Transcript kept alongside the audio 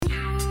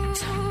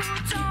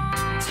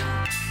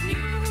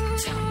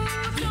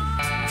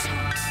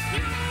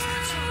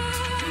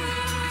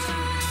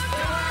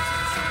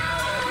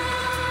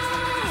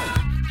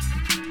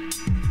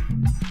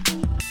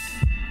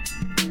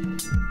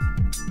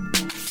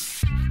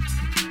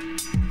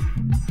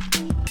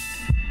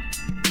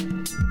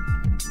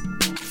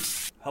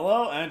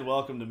Hello and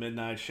welcome to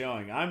Midnight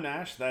Showing. I'm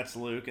Nash, that's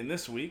Luke, and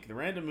this week, the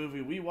random movie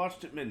we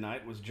watched at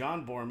midnight was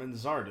John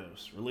Boorman's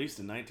Zardoz, released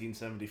in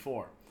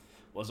 1974.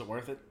 Was it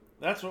worth it?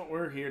 That's what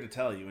we're here to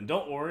tell you, and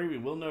don't worry, we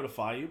will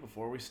notify you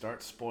before we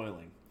start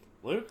spoiling.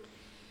 Luke?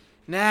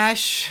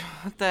 Nash,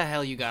 what the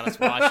hell you got us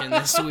watching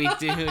this week,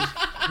 dude?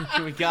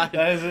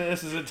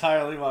 This is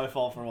entirely my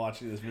fault for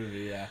watching this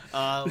movie, yeah.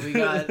 We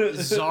got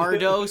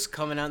Zardoz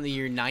coming out in the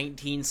year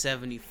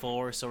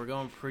 1974, so we're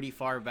going pretty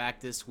far back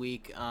this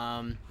week.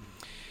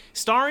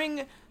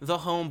 Starring the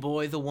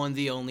homeboy, the one,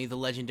 the only, the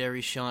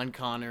legendary Sean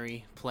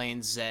Connery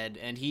playing Zed,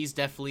 and he's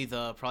definitely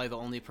probably the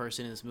only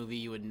person in this movie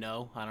you would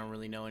know. I don't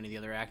really know any of the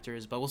other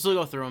actors, but we'll still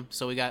go through them.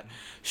 So we got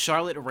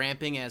Charlotte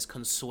Ramping as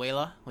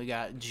Consuela. We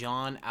got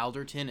John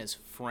Alderton as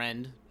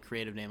Friend,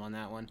 creative name on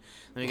that one.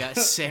 Then we got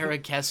Sarah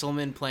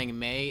Kesselman playing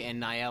May, and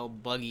Niall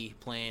Buggy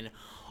playing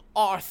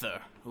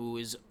Arthur, who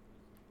is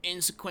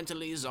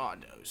insequentially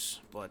Zardoz.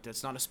 But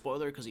that's not a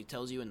spoiler because he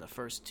tells you in the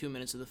first 2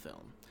 minutes of the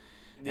film.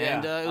 Yeah,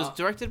 and it was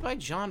directed by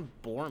John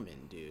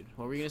Boorman, dude.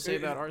 What were you gonna say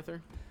about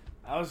Arthur?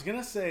 I was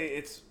gonna say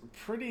it's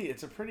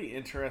a pretty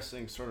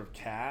interesting sort of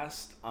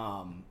cast.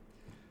 John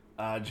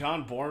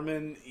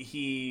Boorman,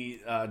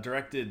 he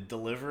directed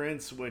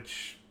Deliverance,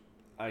 which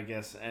I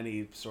guess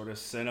any sort of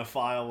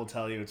cinephile will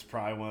tell you it's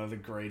probably one of the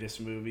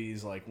greatest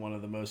movies, like one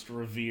of the most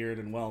revered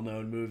and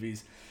well-known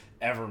movies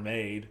ever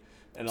made,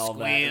 and all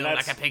that. Squeal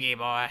like a piggy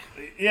boy.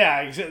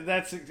 Yeah,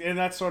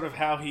 that's sort of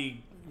how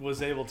he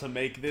was able to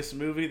make this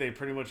movie. They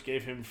pretty much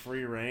gave him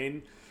free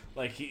reign.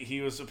 Like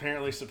he was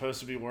apparently supposed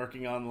to be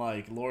working on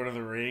like Lord of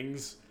the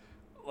Rings,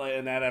 like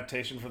an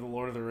adaptation for the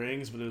Lord of the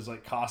Rings, but it was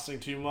like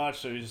costing too much,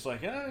 so he's just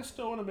like, I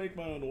still want to make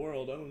my own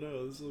world. I don't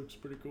know, this looks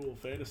pretty cool,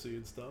 fantasy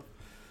and stuff.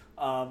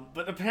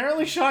 But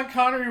apparently Sean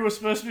Connery was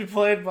supposed to be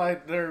played by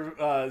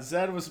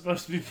Zed was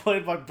supposed to be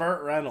played by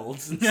Burt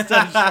Reynolds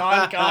instead of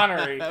Sean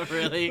Connery.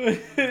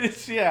 Really?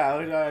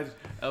 Yeah,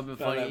 that would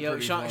be funny. Yo,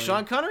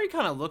 Sean Connery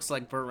kind of looks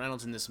like Burt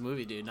Reynolds in this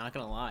movie, dude. Not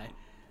gonna lie.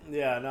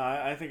 Yeah, no,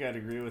 I think I'd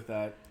agree with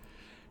that.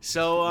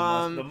 So,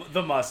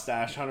 the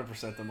mustache,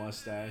 100% the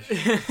mustache.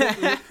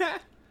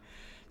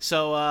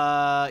 So,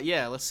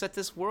 yeah, let's set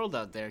this world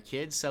out there,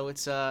 kids. So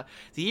it's, the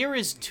year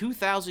is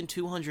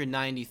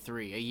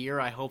 2293, a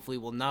year I hopefully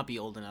will not be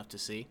old enough to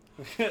see.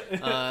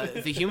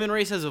 The human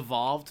race has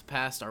evolved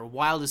past our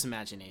wildest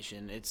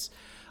imagination. It's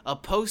a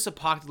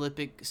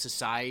post-apocalyptic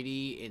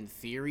society in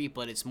theory,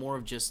 but it's more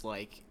of just,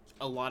 like,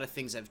 a lot of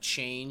things have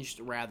changed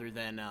rather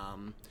than,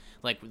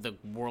 like, the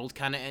world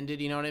kind of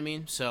ended, you know what I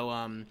mean?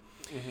 So,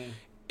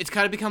 it's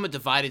kind of become a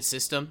divided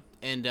system,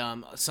 and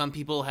some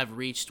people have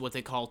reached what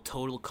they call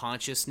total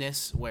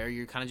consciousness, where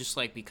you kind of just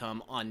like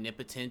become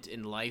omnipotent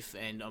in life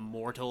and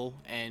immortal,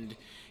 and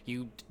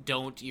you're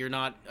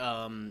not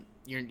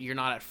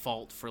at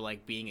fault for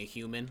like being a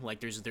human.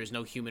 Like there's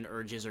no human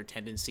urges or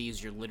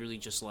tendencies. You're literally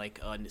just like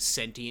a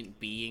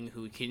sentient being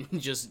who can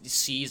just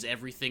sees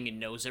everything and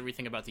knows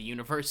everything about the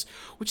universe,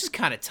 which is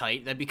kind of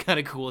tight. That'd be kind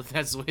of cool if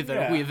that's the way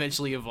that we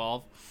eventually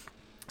evolve.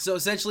 So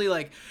essentially,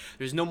 like,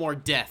 there's no more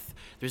death.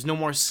 There's no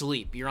more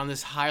sleep. You're on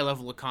this high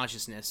level of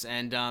consciousness.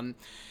 And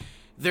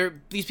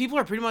these people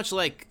are pretty much,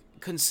 like,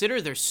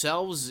 consider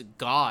themselves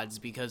gods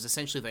because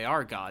essentially they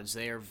are gods.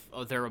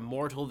 They're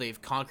immortal.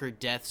 They've conquered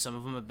death. Some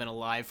of them have been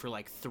alive for,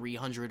 like,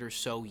 300 or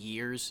so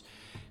years.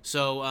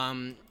 So,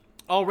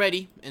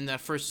 already, in that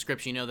first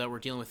description, you know that we're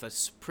dealing with a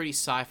pretty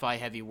sci-fi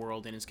heavy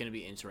world, and it's going to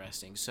be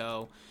interesting.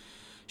 So,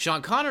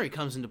 Sean Connery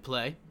comes into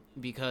play,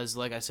 because,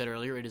 like I said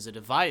earlier, it is a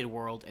divided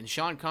world, and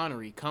Sean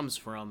Connery comes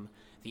from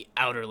the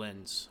Outer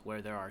Lands,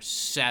 where there are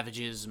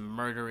savages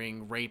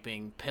murdering,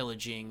 raping,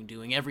 pillaging,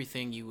 doing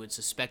everything you would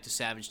suspect a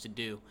savage to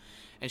do.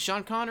 And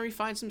Sean Connery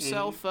finds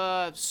himself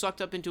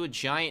sucked up into a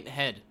giant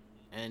head,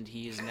 and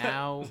he is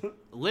now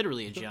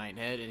literally a giant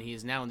head, and he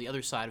is now on the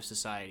other side of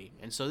society.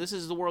 And so this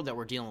is the world that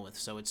we're dealing with.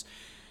 So it's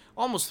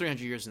almost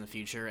 300 years in the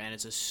future, and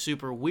it's a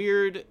super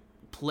weird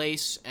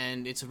place,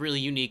 and it's a really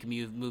unique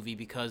movie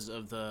because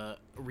of the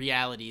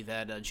reality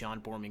that John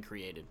Boorman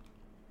created.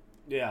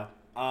 Yeah.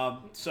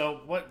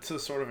 So what to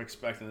sort of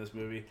expect in this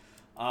movie?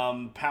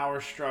 Power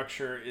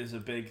structure is a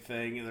big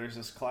thing. There's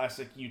this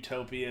classic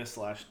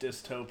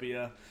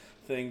utopia/dystopia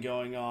thing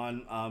going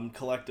on.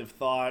 Collective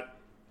thought,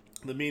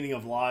 the meaning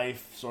of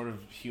life, sort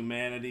of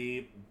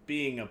humanity,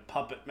 being a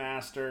puppet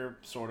master,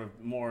 sort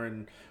of more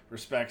in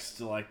respects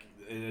to like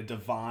in a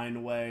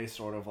divine way,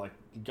 sort of like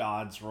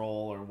God's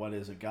role or what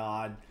is a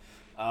god,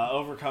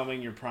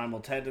 overcoming your primal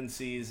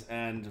tendencies,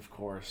 and of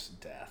course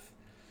death.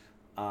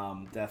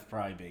 Death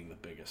probably being the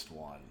biggest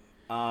one.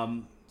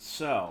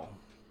 So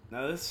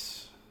now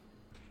this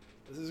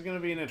is going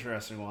to be an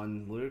interesting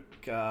one,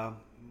 Luke. We're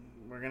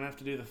going to have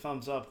to do the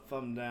thumbs up,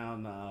 thumb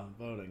down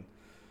voting.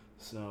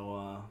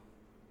 So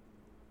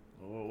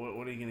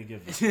what are you going to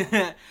give this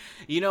one?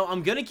 You know,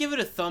 I'm going to give it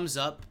a thumbs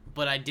up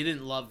but I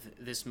didn't love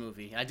this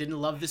movie. I didn't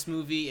love this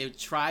movie. It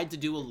tried to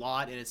do a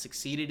lot, and it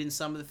succeeded in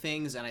some of the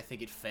things, and I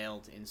think it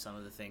failed in some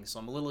of the things. So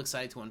I'm a little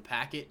excited to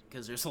unpack it,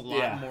 because there's a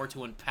lot more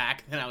to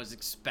unpack than I was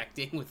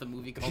expecting with a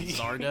movie called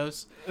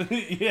Zardoz.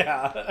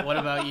 Yeah. What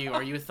about you?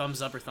 Are you a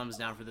thumbs up or thumbs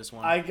down for this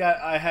one?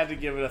 I had to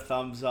give it a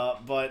thumbs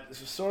up, but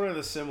sort of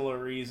the similar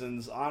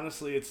reasons.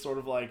 Honestly, it's sort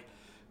of like,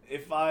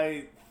 if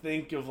I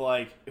think of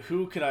like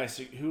who would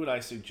I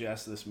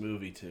suggest this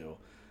movie to,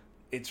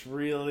 it's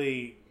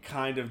really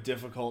kind of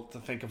difficult to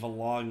think of a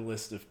long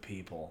list of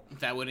people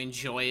that would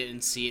enjoy it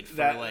and see it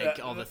for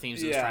all the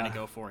themes it was trying to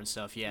go for and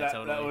stuff. Yeah,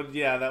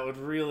 totally. That would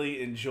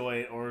really enjoy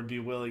it or would be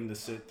willing to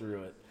sit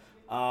through it.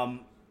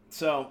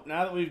 So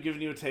now that we've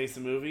given you a taste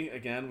of the movie,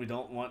 again, we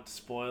don't want to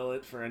spoil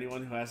it for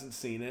anyone who hasn't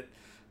seen it.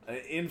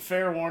 In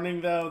fair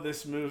warning, though,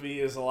 this movie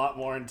is a lot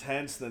more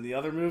intense than the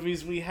other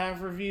movies we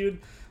have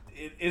reviewed.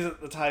 It isn't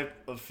the type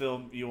of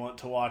film you want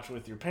to watch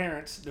with your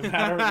parents, no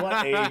matter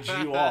what age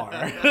you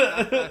are.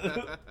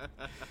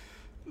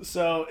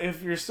 So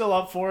if you're still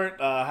up for it,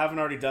 haven't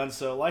already done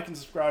so, like and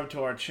subscribe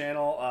to our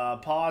channel.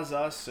 Pause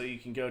us so you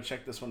can go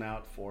check this one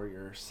out for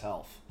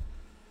yourself.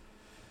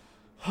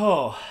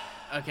 Oh.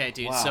 Okay,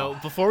 dude, wow. So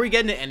before we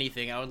get into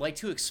anything, I would like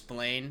to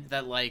explain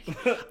that, like,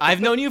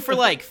 I've known you for,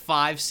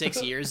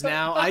 5-6 years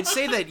now. I'd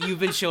say that you've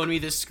been showing me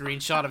this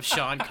screenshot of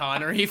Sean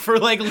Connery for,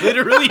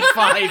 literally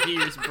 5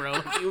 years,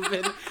 bro. You've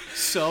been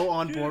so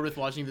on board with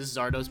watching this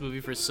Zardoz movie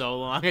for so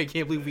long. I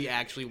can't believe we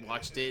actually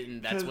watched it,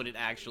 and that's what it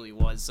actually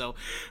was. So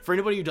for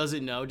anybody who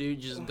doesn't know, dude,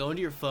 just go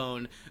into your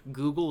phone,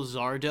 Google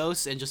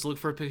Zardoz, and just look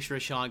for a picture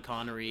of Sean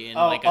Connery in, a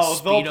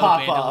Speedo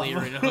bandolier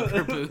and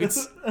hooker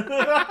boots.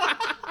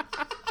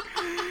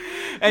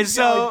 And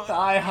so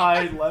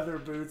thigh-high leather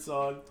boots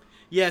on.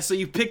 Yeah, so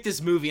you picked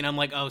this movie, and I'm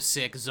like, oh,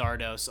 sick,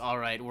 Zardoz. All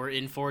right, we're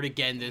in for it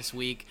again this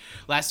week.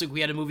 Last week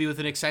we had a movie with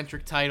an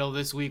eccentric title.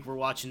 This week we're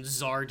watching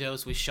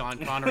Zardoz with Sean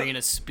Connery in a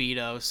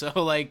Speedo. So,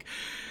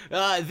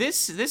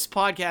 this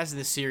podcast and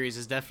this series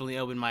has definitely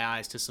opened my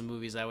eyes to some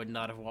movies I would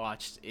not have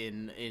watched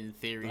in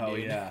theory, dude. Oh,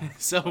 yeah.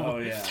 So, oh,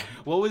 yeah.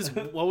 What was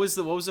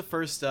the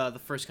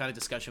first kind of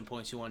discussion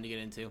points you wanted to get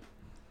into?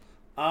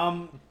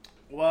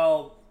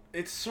 Well,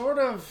 it's sort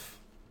of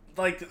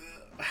like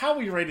how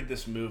we rated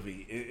this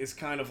movie is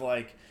kind of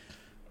like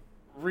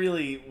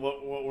really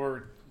what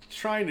we're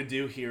trying to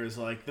do here is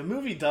like the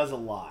movie does a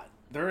lot.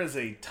 There is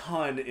a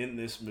ton in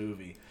this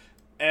movie,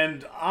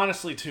 and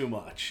honestly too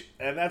much.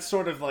 And that's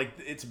sort of like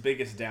its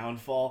biggest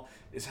downfall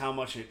is how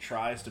much it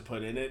tries to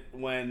put in it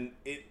when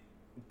it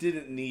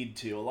didn't need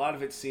to. A lot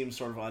of it seems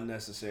sort of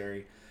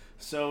unnecessary.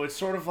 So it's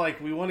sort of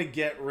like we want to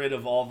get rid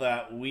of all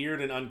that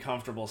weird and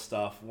uncomfortable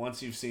stuff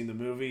once you've seen the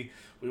movie.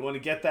 We want to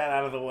get that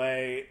out of the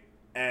way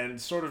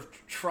and sort of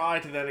try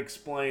to then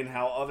explain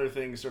how other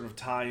things sort of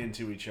tie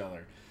into each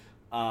other.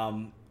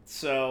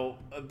 So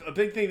a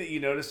big thing that you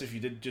notice if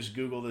you did just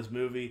Google this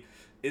movie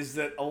is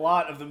that a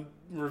lot of the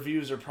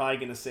reviews are probably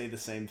going to say the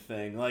same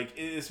thing. Like,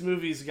 this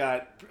movie's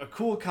got a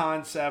cool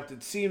concept.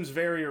 It seems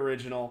very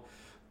original.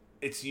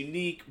 It's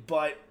unique,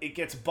 but it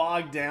gets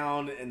bogged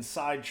down and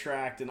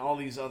sidetracked in all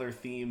these other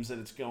themes that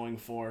it's going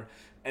for,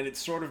 and it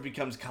sort of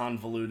becomes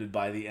convoluted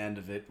by the end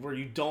of it, where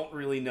you don't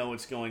really know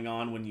what's going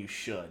on when you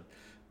should.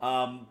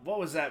 What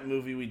was that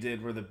movie we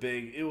did where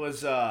it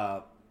was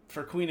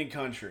for Queen and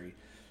Country.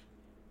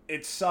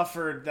 It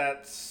suffered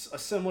that's a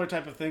similar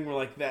type of thing where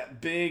like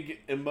that big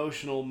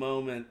emotional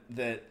moment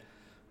that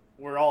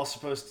we're all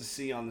supposed to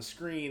see on the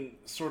screen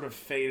sort of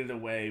faded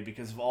away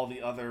because of all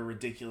the other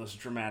ridiculous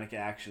dramatic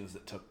actions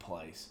that took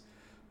place.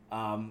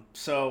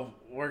 So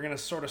we're going to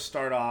sort of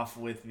start off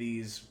with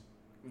the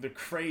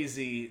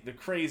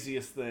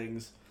craziest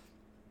things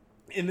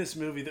in this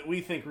movie that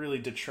we think really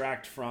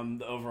detract from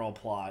the overall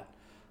plot.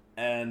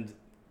 And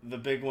the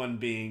big one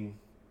being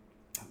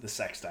the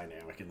sex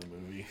dynamic in the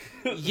movie.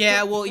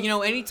 Yeah, well,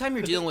 anytime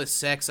you're dealing with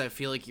sex, I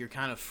feel like you're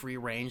kind of free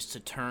range to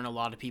turn a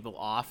lot of people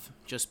off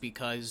just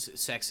because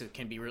sex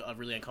can be a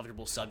really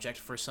uncomfortable subject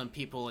for some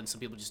people, and some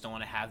people just don't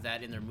want to have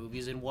that in their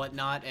movies and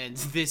whatnot. And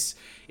this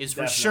is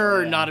for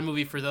sure not a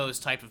movie for those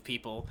type of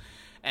people.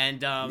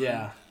 And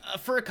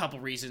for a couple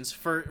reasons.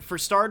 For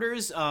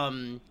starters,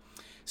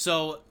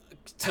 so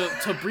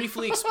to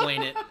briefly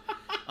explain it,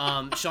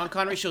 Sean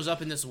Connery shows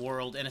up in this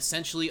world, and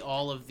essentially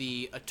all of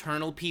the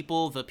eternal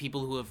people, the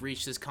people who have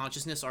reached this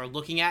consciousness, are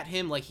looking at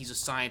him like he's a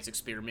science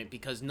experiment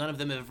because none of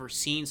them have ever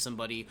seen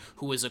somebody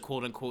who is a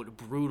quote-unquote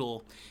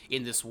brutal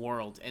in this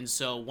world. And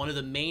so one of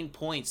the main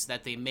points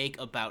that they make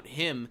about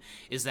him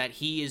is that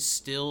he is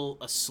still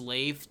a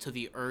slave to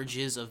the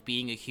urges of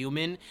being a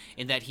human,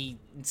 and that he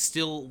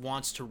still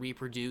wants to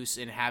reproduce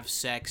and have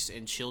sex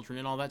and children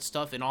and all that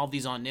stuff. And all of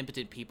these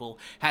omnipotent people,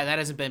 that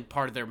hasn't been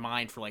part of their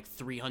mind for like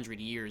 300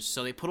 years.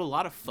 So they put a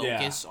lot of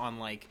focus on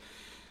like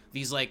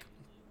these like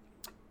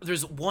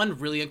There's one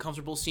really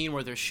uncomfortable scene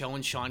where they're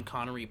showing Sean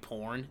Connery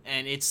porn,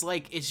 and it's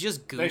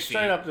just goofy. They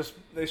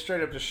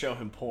straight up just show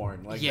him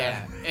porn, like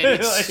yeah, that. And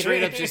it's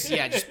straight up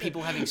just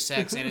people having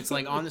sex, and it's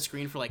like on the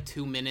screen for like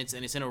 2 minutes,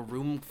 and it's in a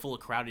room full of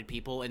crowded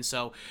people, and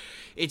so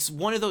it's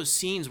one of those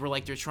scenes where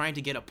like they're trying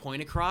to get a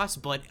point across,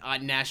 but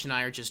Nash and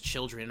I are just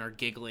children are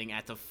giggling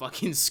at the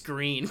fucking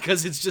screen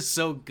because it's just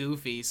so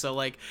goofy. So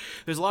like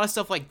there's a lot of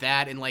stuff like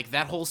that, and like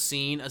that whole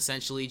scene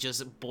essentially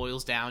just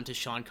boils down to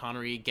Sean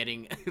Connery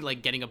getting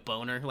a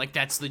boner. Like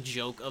that's the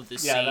joke of the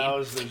scene. Yeah, that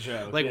was the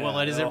joke. Like, well,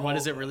 what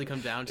does it really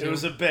come down to? It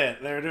was a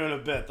bit. They were doing a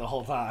bit the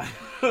whole time.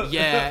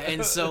 Yeah,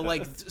 and so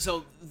like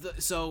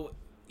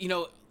you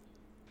know,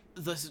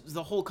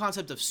 the whole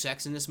concept of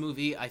sex in this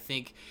movie, I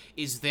think,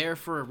 is there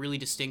for a really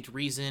distinct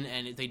reason,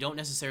 and they don't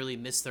necessarily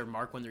miss their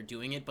mark when they're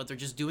doing it, but they're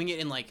just doing it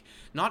in, like,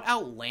 not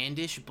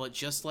outlandish, but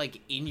just, like,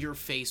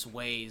 in-your-face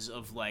ways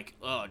of, like,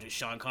 oh, is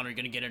Sean Connery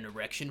gonna get an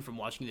erection from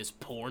watching this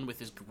porn with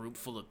this group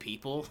full of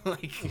people?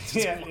 Like,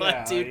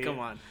 what, dude, come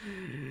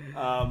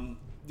on.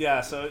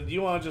 Yeah, so do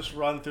you want to just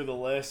run through the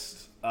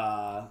list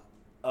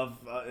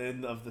of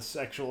the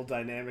sexual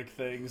dynamic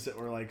things that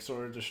were like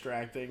sort of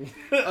distracting?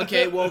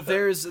 Okay, well,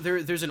 there's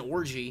an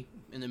orgy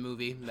in the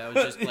movie that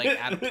was just like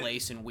out of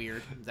place and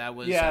weird. That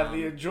was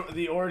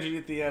the orgy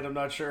at the end. I'm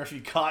not sure if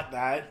you caught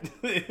that.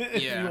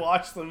 If you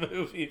watched the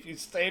movie, if you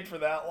stayed for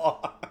that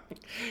long,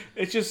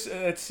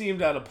 it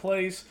seemed out of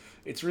place.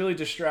 It's really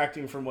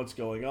distracting from what's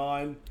going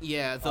on.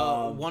 Yeah,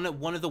 one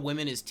of the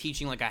women is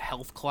teaching like a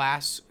health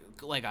class,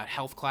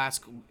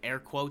 air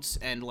quotes,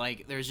 and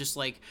like there's just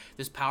like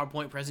this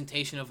PowerPoint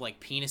presentation of like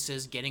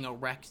penises getting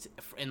erect,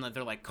 and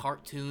they're like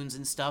cartoons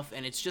and stuff,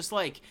 and it's just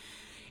like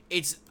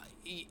it's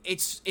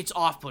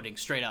off-putting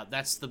straight up.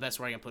 That's the best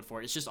word I can put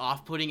for it. It's just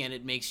off-putting, and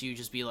it makes you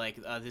just be like,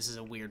 this is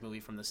a weird movie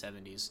from the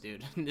 70s,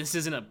 dude. This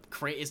isn't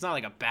it's not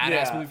like a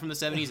badass movie from the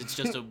 70s. It's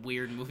just a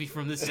weird movie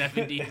from the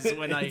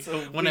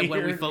 70s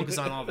when we focus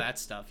on all that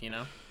stuff, you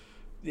know?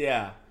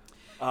 Yeah.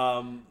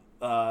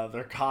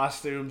 Their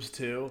costumes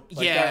too.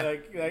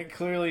 Like that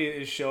clearly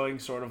is showing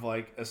sort of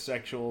like a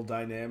sexual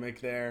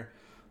dynamic there.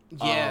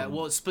 Yeah,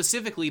 well,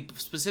 specifically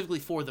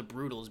for the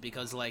Brutals,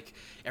 because like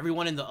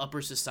everyone in the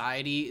upper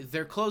society,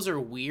 their clothes are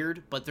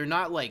weird, but they're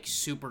not like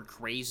super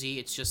crazy.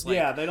 It's just like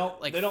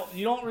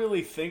you don't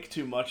really think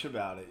too much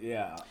about it.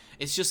 Yeah.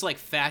 It's just like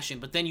fashion,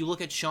 but then you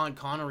look at Sean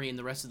Connery and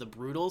the rest of the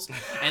Brutals,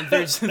 and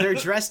they're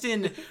dressed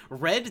in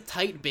red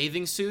tight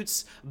bathing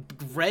suits,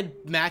 red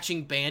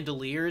matching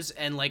bandoliers,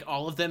 and like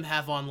all of them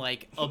have on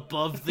like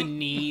above the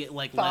knee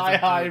like leather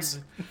boots,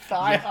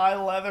 thigh high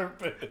leather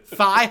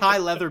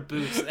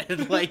boots,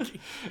 and like,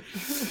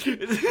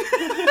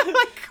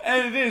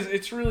 and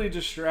it's really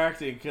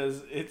distracting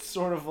because it's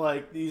sort of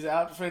like these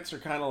outfits are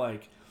kind of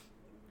like.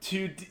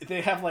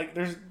 They have like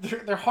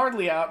they're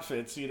hardly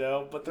outfits, you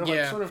know, but they're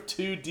like sort of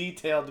too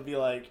detailed to be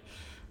like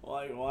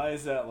why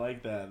is that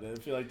like that? I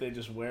feel like they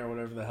just wear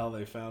whatever the hell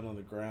they found on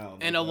the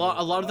ground. And a lot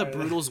of the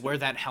Brutals wear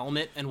that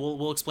helmet, and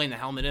we'll explain the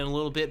helmet in a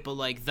little bit, but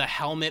like the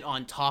helmet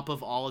on top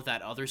of all of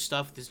that other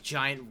stuff, this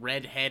giant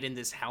red head and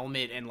this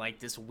helmet and like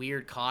this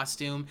weird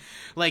costume,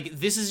 like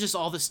this is just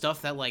all the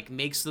stuff that like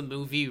makes the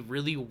movie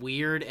really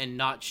weird and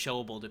not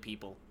showable to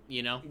people.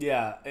 You know?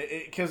 Yeah,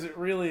 because it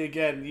really,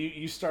 again,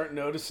 you start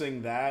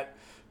noticing that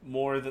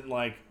more than,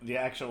 like, the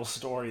actual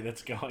story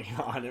that's going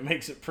on. It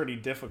makes it pretty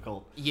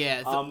difficult.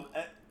 Yeah.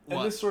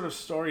 And this sort of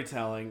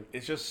storytelling,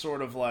 it's just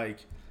sort of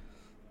like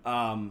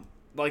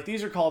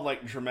these are called,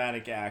 like,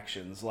 dramatic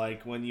actions.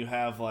 Like, when you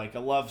have, like, a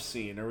love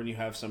scene or when you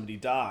have somebody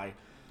die.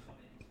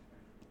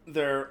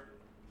 There are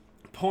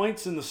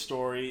points in the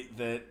story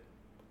that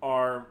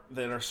are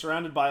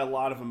surrounded by a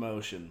lot of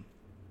emotion.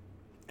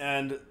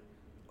 And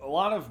a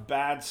lot of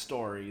bad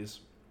stories,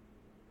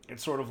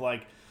 it's sort of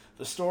like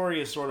the story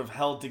is sort of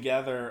held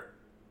together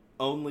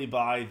only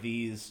by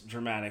these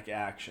dramatic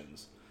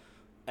actions.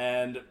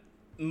 And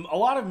a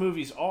lot of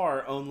movies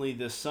are only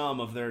the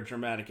sum of their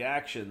dramatic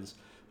actions,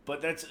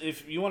 but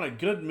if you want a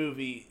good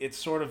movie, it's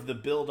sort of the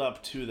build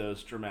up to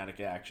those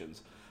dramatic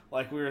actions.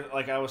 Like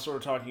I was sort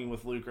of talking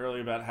with Luke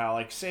earlier about how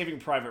like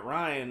Saving Private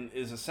Ryan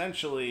is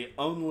essentially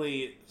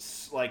only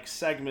like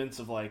segments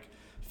of like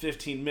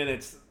 15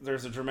 minutes,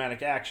 there's a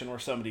dramatic action where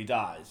somebody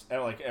dies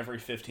at like every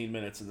 15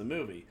 minutes of the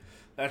movie.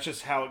 That's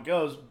just how it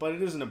goes, but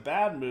it isn't a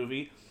bad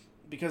movie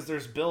because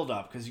there's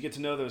build-up, because you get to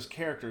know those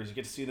characters, you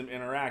get to see them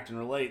interact and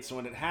relate, so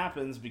when it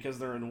happens, because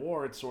they're in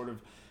war, it's sort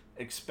of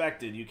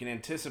expected, you can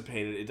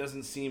anticipate it, it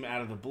doesn't seem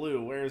out of the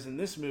blue, whereas in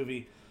this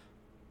movie,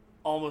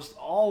 almost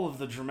all of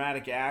the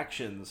dramatic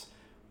actions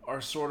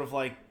are sort of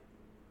like,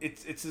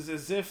 it's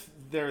as if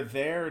they're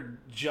there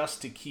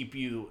just to keep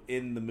you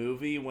in the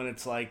movie, when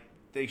it's like,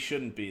 they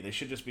shouldn't be. They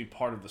should just be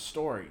part of the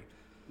story.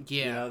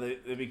 Yeah. You know,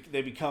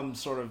 they become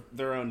sort of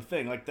their own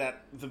thing. Like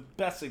that, the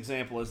best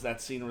example is that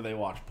scene where they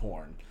watch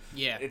porn.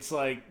 Yeah. It's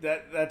like,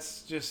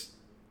 that's just,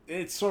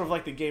 it's sort of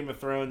like the Game of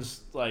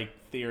Thrones, like,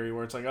 theory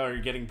where it's like, oh,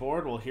 you're getting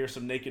bored? Well, here's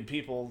some naked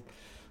people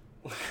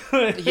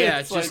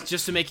Yeah,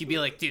 just to make you be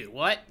like, dude,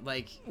 what?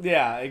 Like,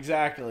 yeah,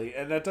 exactly.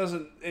 And it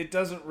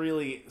doesn't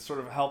really sort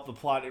of help the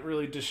plot. It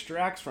really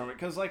distracts from it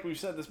because, like we've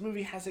said, this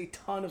movie has a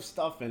ton of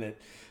stuff in it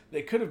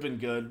that could have been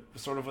good,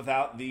 sort of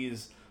without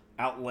these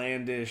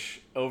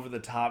outlandish,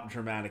 over-the-top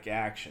dramatic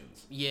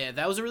actions. yeah,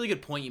 that was a really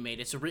good point you made.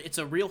 It's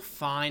a real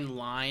fine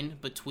line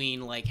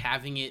between like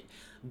having it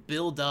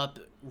build up,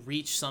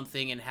 reach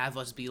something, and have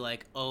us be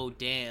like, oh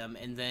damn,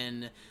 and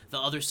then the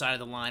other side of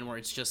the line where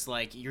it's just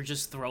like you're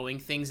just throwing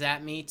things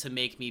at me to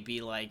make me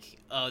be like,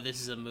 oh, this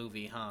is a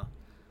movie, huh?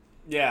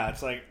 Yeah,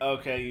 it's like,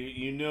 okay,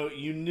 you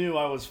knew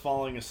I was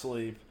falling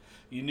asleep,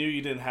 you knew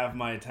you didn't have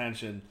my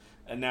attention,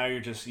 and now you're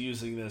just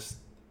using this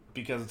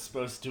because it's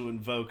supposed to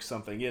invoke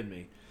something in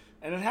me.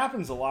 And it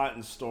happens a lot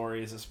in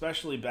stories,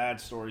 especially bad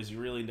stories. You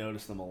really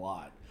notice them a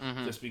lot.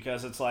 Mm-hmm. Just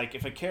because it's like,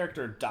 if a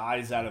character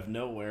dies out of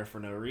nowhere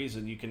for no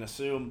reason, you can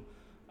assume,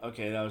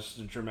 okay, that was just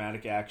a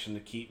dramatic action to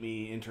keep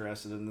me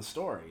interested in the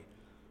story.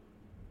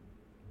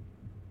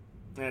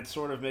 And it's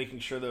sort of making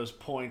sure those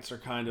points are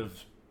kind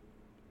of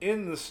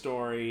in the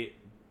story,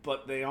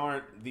 but they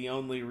aren't the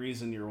only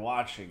reason you're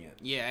watching it.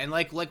 Yeah, and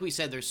like we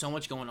said, there's so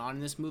much going on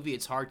in this movie,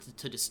 it's hard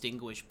to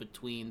distinguish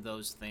between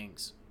those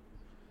things.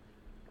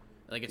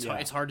 Like,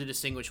 it's hard to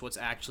distinguish what's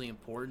actually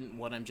important,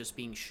 what I'm just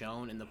being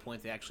shown, and the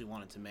point they actually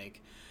wanted to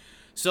make.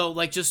 So,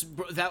 like, just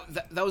that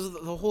was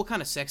the whole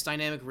kind of sex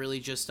dynamic. Really,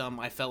 just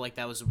I felt like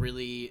that was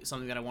really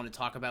something that I wanted to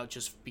talk about,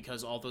 just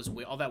because all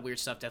that weird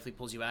stuff definitely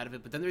pulls you out of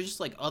it. But then there's just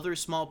like other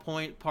small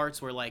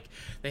parts where like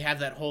they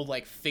have that whole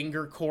like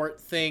finger court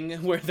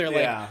thing where they're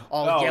like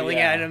all yelling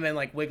at him and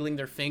like wiggling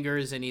their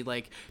fingers, and he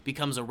like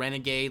becomes a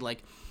renegade.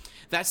 Like,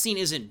 that scene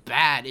isn't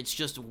bad, it's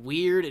just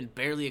weird and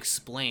barely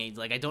explained.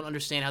 Like, I don't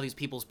understand how these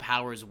people's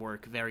powers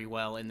work very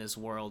well in this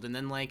world. And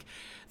then, like,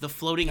 the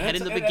floating head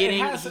in the beginning...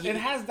 It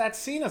has that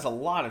scene has a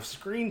lot of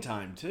screen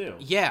time, too.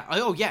 Yeah,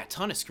 oh yeah,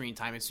 ton of screen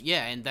time.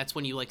 And that's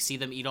when you, like, see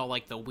them eat all,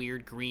 like, the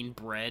weird green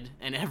bread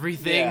and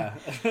everything. Yeah.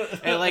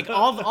 And, like,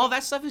 all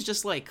that stuff is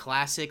just, like,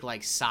 classic,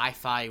 like,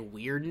 sci-fi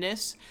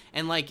weirdness.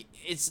 And, like,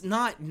 it's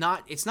not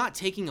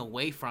taking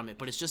away from it,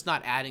 but it's just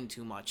not adding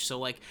too much. So,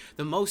 like,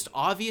 the most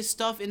obvious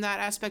stuff in that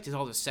aspect is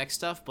all the sex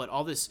stuff, but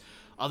all this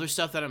other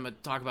stuff that I'm going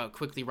to talk about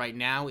quickly right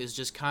now is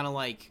just kind of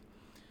like,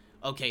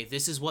 okay,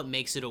 this is what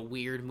makes it a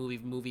weird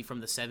movie from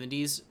the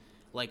 70s.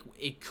 Like,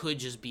 it could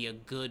just be a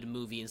good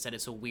movie instead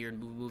it's a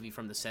weird movie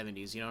from the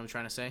 70s. You know what I'm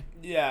trying to say?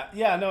 Yeah,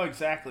 no,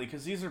 exactly,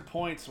 because these are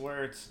points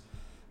where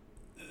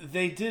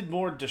they did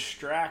more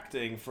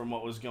distracting from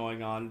what was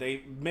going on.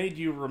 They made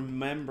you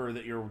remember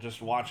that you're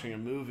just watching a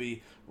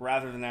movie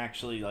rather than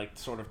actually, like,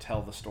 sort of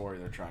tell the story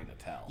they're trying to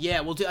tell. Yeah,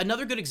 well,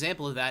 another good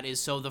example of that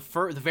is, so the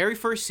very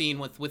first scene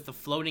with the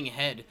floating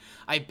head,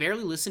 I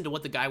barely listened to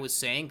what the guy was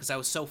saying because I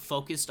was so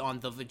focused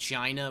on the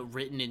vagina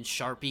written in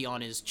Sharpie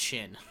on his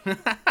chin.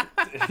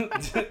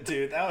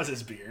 Dude, that was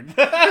his beard.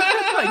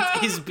 Like,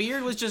 his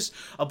beard was just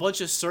a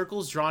bunch of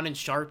circles drawn in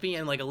Sharpie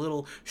and, like, a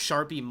little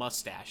Sharpie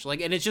mustache.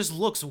 Like, and it just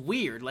looks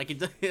weird. Like, it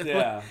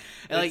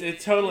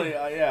totally,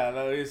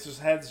 his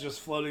head's just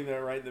floating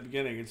there right in the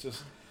beginning. It's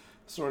just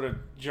sort of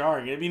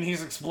jarring. I mean,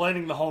 he's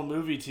explaining the whole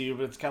movie to you,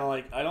 but it's kind of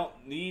like, I don't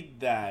need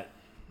that.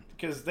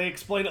 Because they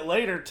explain it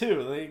later,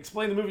 too. They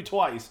explain the movie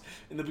twice,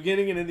 in the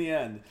beginning and in the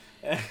end.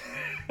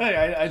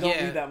 I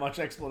don't need that much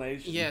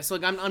explanation. Yeah, so,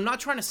 like, I'm not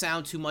trying to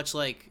sound too much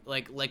like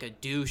a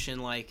douche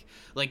and,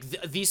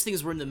 these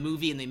things were in the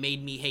movie and they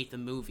made me hate the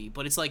movie.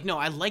 But it's like, no,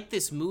 I like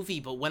this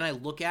movie, but when I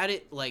look at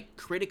it, like,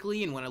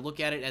 critically, and when I look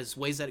at it as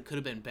ways that it could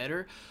have been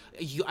better,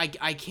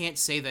 I can't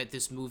say that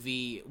this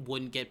movie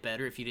wouldn't get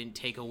better if you didn't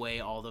take away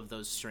all of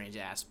those strange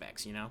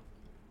aspects, you know?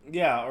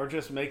 Yeah, or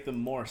just make them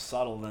more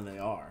subtle than they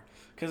are.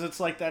 Because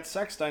it's like that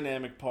sex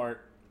dynamic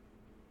part,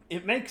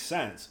 it makes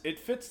sense. It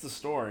fits the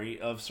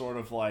story of sort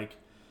of like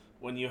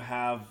when you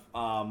have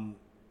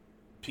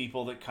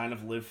people that kind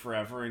of live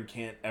forever and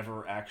can't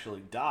ever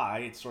actually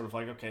die. It's sort of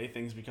like, okay,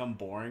 things become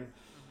boring.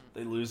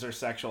 They lose their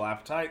sexual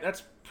appetite.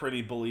 That's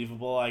pretty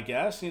believable, I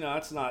guess. You know,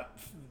 it's not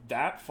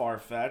that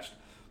far-fetched.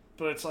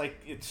 But it's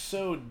like, it's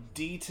so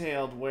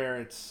detailed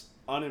where it's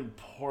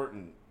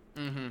unimportant.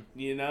 Mm-hmm.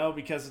 You know?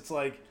 Because it's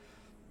like,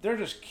 they're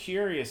just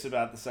curious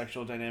about the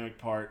sexual dynamic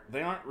part.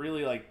 They aren't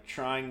really, like,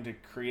 trying to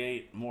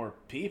create more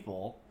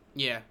people.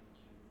 Yeah.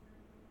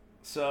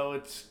 So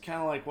it's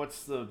kind of like,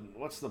 what's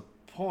the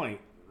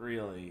point,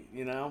 really,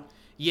 you know?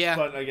 Yeah.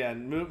 But,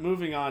 again,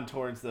 moving on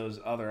towards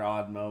those other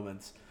odd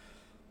moments.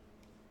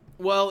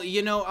 Well,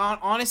 you know,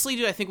 honestly,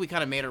 dude, I think we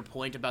kind of made our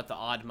point about the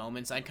odd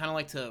moments. I'd kind of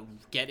like to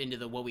get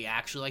into what we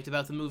actually liked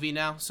about the movie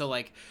now. So,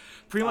 like,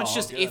 pretty much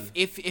just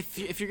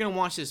if you're gonna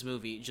watch this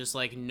movie, just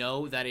like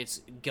know that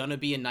it's gonna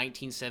be a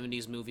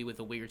 1970s movie with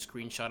a weird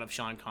screenshot of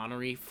Sean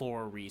Connery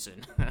for a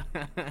reason.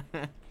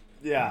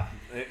 Yeah.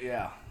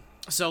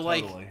 So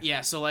like, totally.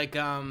 yeah. So like,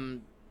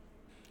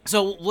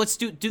 So let's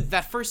do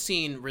that first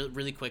scene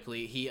really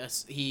quickly.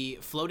 He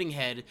floating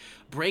head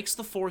breaks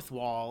the fourth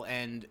wall,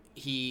 and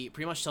he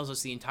pretty much tells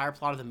us the entire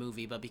plot of the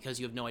movie. But because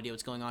you have no idea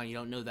what's going on, you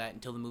don't know that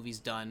until the movie's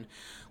done.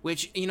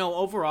 Which,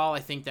 overall, I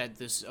think that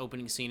this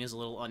opening scene is a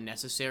little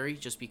unnecessary,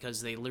 just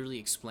because they literally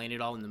explain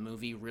it all in the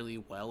movie really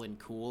well and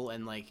cool.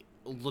 And like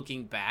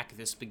looking back,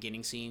 this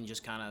beginning scene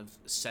just kind of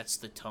sets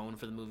the tone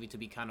for the movie to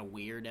be kind of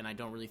weird, and I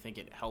don't really think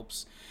it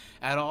helps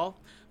at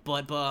all.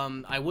 But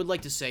I would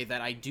like to say that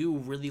I do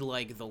really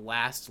like the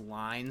last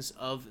lines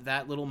of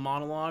that little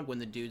monologue when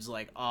the dude's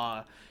like,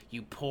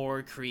 you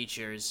poor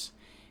creatures.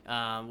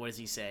 What does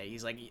he say?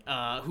 He's like,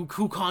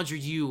 who conjured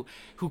you?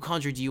 Who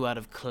conjured you out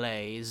of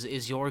clay?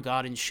 Is your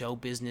god in show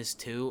business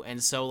too?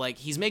 And so like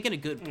he's making a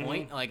good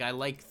point. Mm-hmm. Like I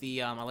like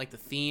the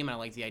theme, and I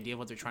like the idea of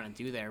what they're trying to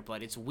do there.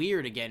 But it's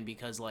weird again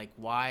because like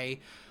why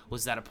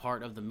was that a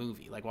part of the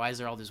movie? Like why is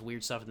there all this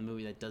weird stuff in the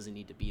movie that doesn't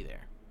need to be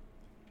there?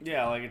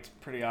 Yeah, like it's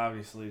pretty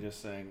obviously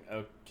just saying,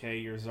 okay,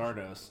 you're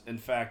Zardoz. In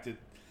fact,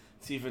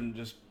 it's even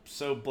just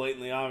so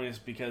blatantly obvious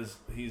because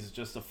he's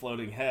just a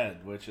floating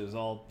head, which is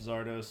all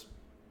Zardoz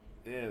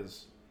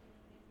is.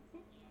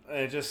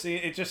 It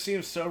just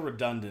seems so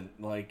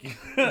redundant. Like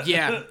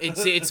yeah,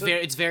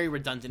 it's very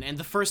redundant. And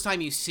the first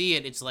time you see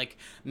it, it's like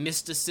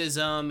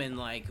mysticism and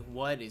like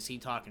what is he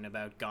talking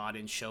about? God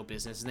in show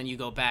business. And then you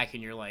go back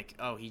and you're like,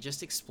 oh, he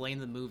just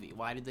explained the movie.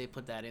 Why did they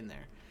put that in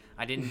there?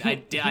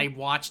 I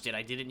watched it.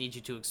 I didn't need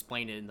you to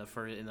explain it in the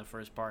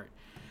first part.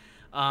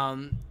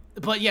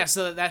 But yeah,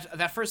 so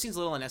that first scene's a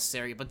little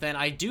unnecessary. But then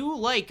I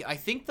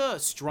think the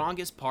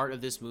strongest part of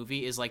this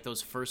movie is like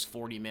those first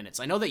 40 minutes.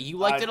 I know that you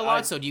liked it a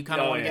lot, so do you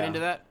kind of want to get into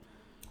that?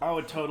 I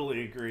would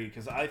totally agree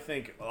because I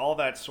think all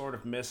that sort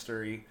of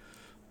mystery,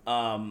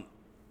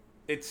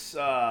 it's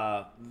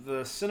the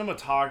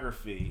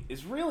cinematography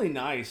is really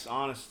nice,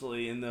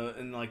 honestly,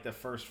 in like the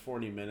first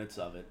 40 minutes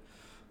of it.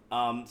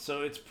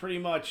 So it's pretty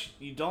much,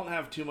 you don't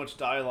have too much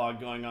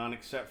dialogue going on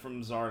except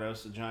from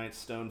Zardoz, the giant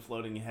stone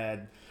floating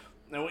head.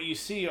 Now what you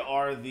see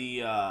are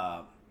the,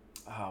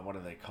 what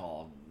are they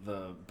called?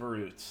 The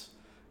brutes.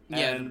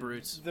 Yeah, the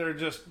brutes.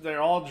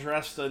 They're all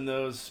dressed in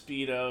those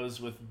Speedos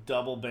with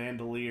double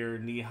bandolier,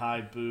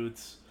 knee-high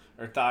boots,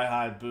 or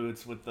thigh-high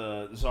boots with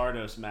the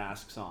Zardoz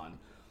masks on.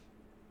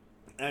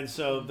 And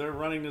so they're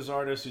running to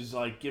Zardoz, who's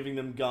like giving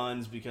them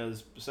guns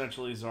because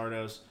essentially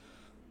Zardoz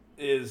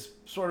is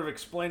sort of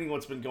explaining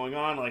what's been going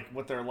on, like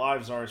what their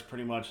lives are is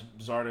pretty much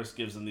Zardoz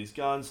gives them these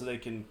guns so they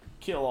can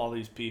kill all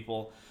these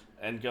people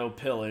and go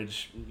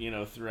pillage,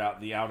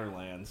 throughout the Outer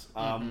Lands.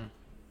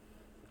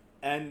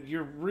 And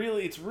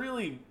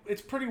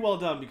it's pretty well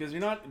done because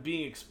you're not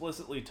being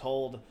explicitly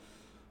told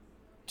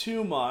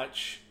too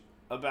much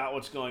about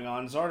what's going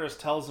on. Zardoz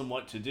tells them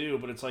what to do,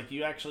 but it's like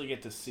you actually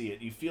get to see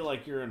it. You feel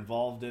like you're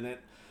involved in it.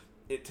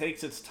 It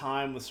takes its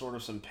time with sort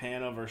of some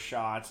pan over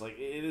shots. Like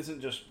it isn't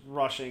just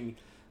rushing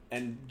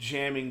and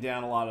jamming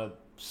down a lot of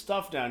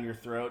stuff down your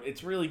throat.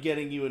 It's really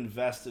getting you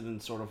invested in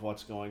sort of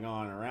what's going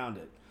on around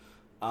it.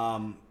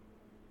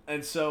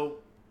 And so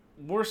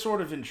we're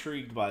sort of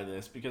intrigued by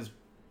this because,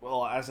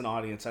 well, as an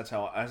audience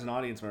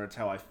member, that's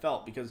how I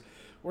felt, because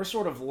we're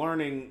sort of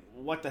learning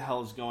what the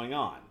hell is going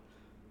on.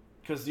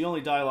 Because the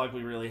only dialogue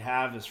we really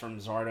have is from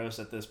Zardoz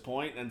at this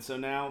point, and so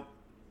now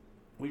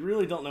we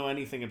really don't know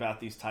anything about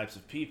these types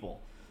of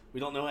people. We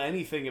don't know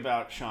anything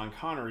about Sean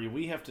Connery.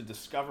 We have to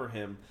discover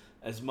him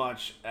as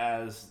much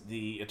as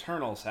the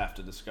Eternals have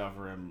to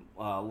discover him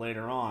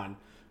later on.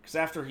 Because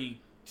after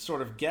he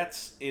sort of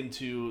gets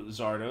into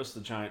Zardoz,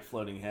 the giant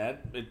floating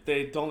head,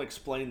 they don't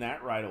explain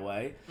that right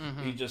away.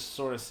 Mm-hmm. You just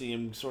sort of see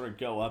him sort of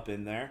go up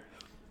in there.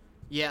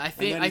 Yeah, I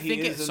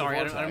think sorry,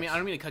 I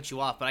don't mean to cut you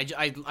off, but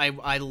I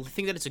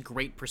think that it's a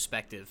great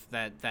perspective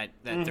that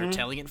mm-hmm. they're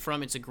telling it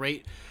from. It's a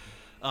great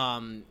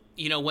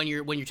when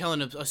you're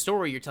telling a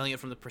story, you're telling it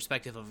from the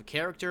perspective of a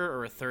character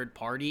or a third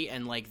party,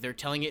 and like they're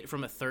telling it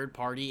from a third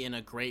party in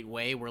a great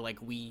way where like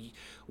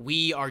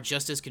we are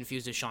just as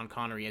confused as Sean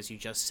Connery, as you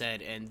just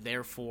said, and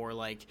therefore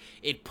like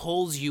it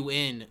pulls you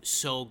in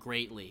so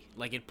greatly.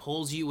 Like it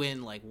pulls you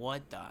in like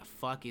what the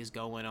fuck is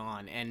going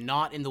on, and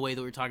not in the way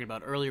that we were talking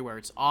about earlier where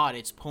it's odd.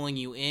 It's pulling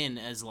you in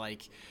as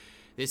like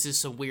this is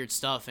some weird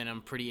stuff and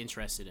I'm pretty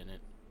interested in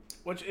it.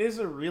 Which is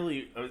a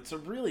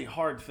really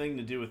hard thing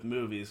to do with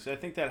movies. I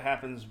think that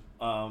happens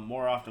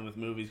more often with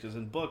movies because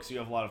in books you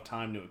have a lot of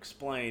time to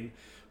explain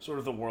sort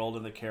of the world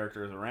and the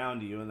characters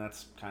around you, and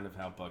that's kind of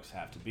how books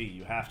have to be.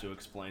 You have to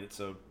explain it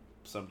so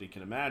somebody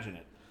can imagine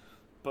it.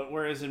 But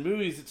whereas in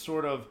movies it's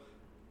sort of,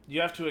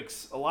 you have to,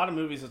 a lot of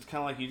movies it's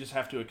kind of like you just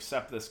have to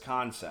accept this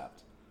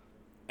concept.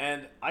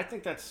 And I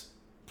think that's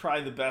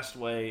probably the best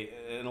way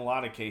in a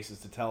lot of cases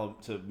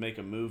to make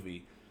a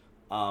movie.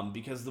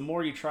 Because the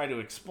more you try to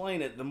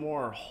explain it, the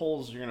more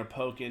holes you're going to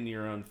poke into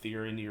your own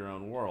theory, into your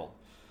own world.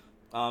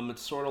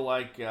 It's sort of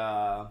like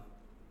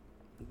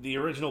the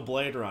original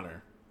Blade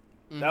Runner.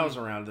 Mm-hmm. That was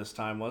around this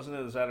time, wasn't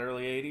it? Was that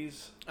early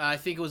 80s? I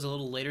think it was a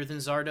little later than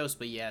Zardoz,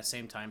 but yeah,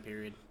 same time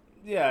period.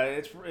 Yeah,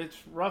 it's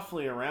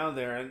roughly around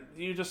there, and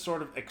you just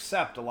sort of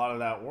accept a lot of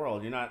that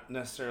world. You're not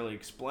necessarily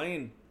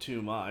explained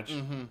too much.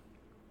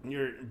 Mm-hmm.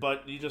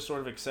 But you just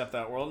sort of accept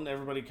that world, and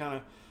everybody kind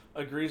of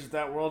agrees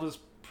that world is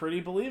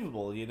pretty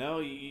believable. You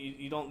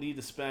don't need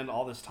to spend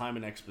all this time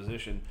in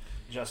exposition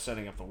just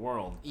setting up the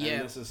world. Yeah.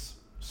 And this is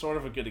sort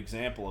of a good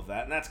example of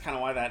that, and that's kind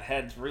of why that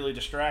head's really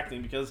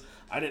distracting, because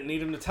I didn't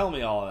need him to tell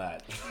me all of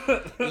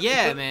that.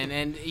 Yeah, man,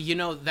 and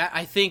that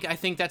I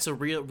think that's a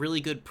really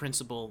good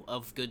principle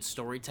of good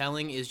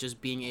storytelling, is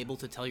just being able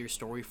to tell your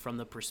story from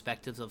the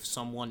perspective of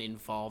someone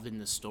involved in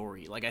the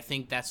story. Like, I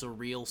think that's a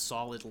real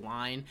solid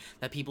line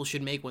that people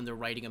should make when they're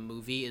writing a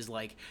movie, is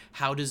like,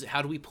 how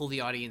do we pull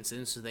the audience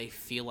in so they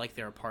feel like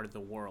they're a part of the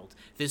world?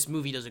 This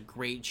movie does a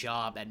great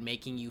job at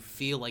making you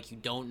feel like you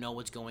don't know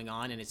what's going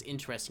on, and it's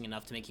interesting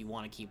enough to make you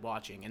want to keep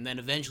watching. And then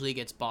eventually it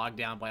gets bogged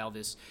down by all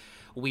this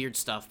weird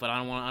stuff, but I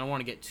don't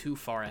want to get too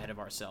far ahead of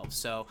ourselves.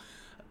 So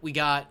we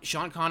got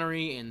Sean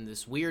Connery in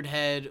this weird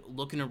head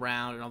looking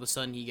around, and all of a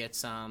sudden he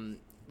gets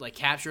like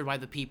captured by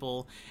the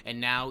people, and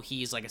now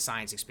he's like a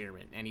science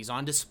experiment, and he's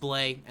on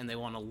display, and they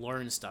want to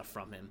learn stuff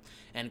from him.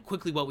 And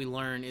quickly what we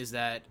learn is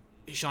that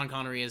Sean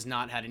Connery has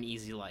not had an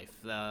easy life.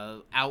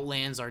 The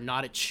Outlands are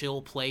not a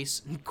chill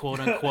place, quote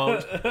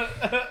unquote.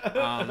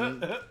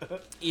 I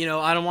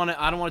don't want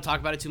to talk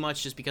about it too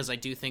much, just because I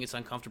do think it's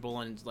uncomfortable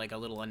and like a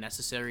little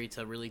unnecessary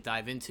to really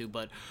dive into.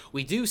 But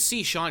we do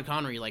see Sean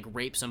Connery like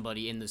rape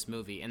somebody in this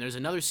movie, and there's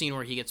another scene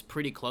where he gets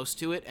pretty close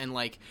to it, and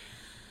like,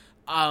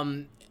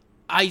 I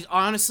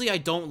honestly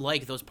don't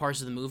like those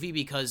parts of the movie,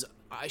 because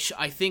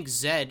I think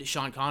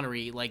Sean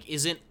Connery, like,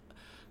 isn't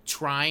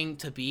trying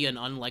to be an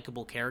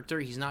unlikable character.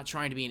 He's not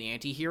trying to be an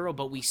anti-hero,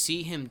 but we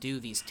see him do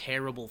these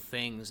terrible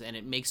things, and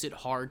it makes it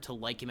hard to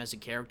like him as a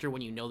character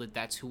when you know that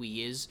that's who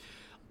he is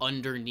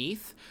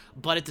underneath.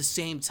 But at the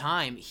same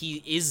time,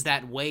 he is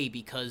that way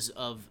because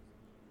of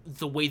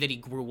the way that he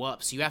grew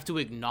up. So you have to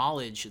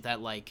acknowledge that,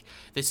 like,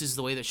 this is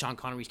the way that Sean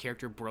Connery's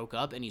character broke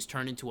up, and he's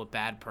turned into a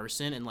bad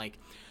person, and like,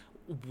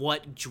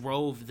 what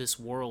drove this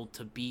world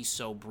to be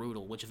so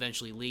brutal, which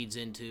eventually leads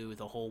into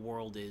the whole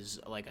world is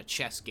like a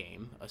chess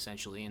game,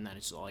 essentially, and then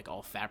it's like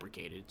all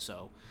fabricated.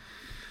 So,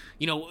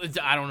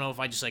 I don't know if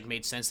I just like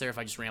made sense there, if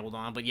I just rambled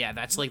on, but yeah,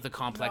 that's like the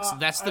complex.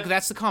 That's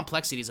the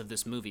complexities of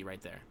this movie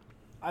right there.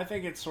 I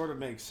think it sort of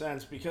makes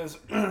sense, because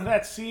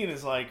that scene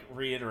is like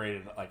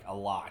reiterated like a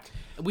lot.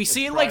 We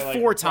see it like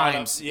 4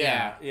 times. Up,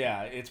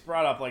 yeah. It's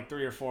brought up like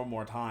 3 or 4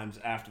 more times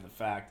after the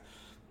fact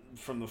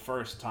from the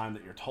first time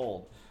that you're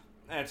told.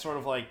 And it's sort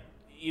of like,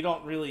 you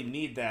don't really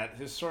need that.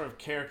 His sort of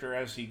character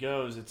as he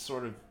goes, it's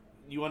sort of,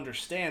 you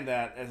understand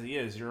that as he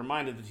is. You're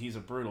reminded that he's a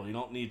brutal. You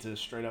don't need to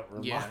straight up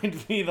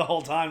remind me the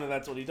whole time that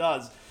that's what he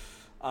does.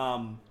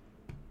 But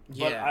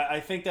I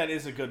think that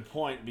is a good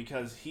point,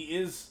 because he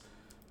is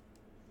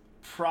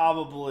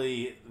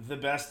probably the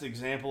best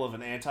example of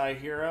an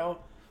anti-hero,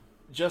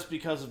 just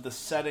because of the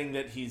setting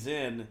that he's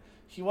in.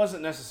 He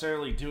wasn't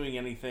necessarily doing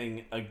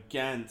anything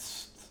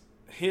against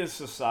his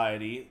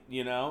society,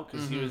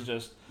 because he was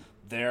just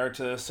there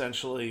to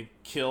essentially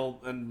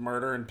kill and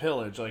murder and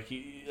pillage. Like,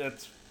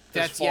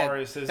 that's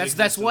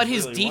what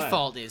his really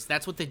default is.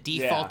 That's what the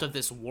default of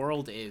this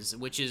world is,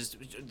 which is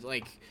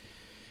like,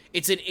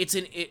 it's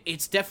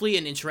definitely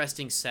an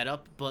interesting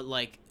setup, but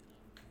like,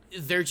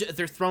 they're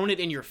throwing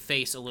it in your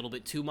face a little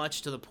bit too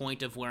much, to the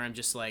point of where I'm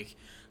just like,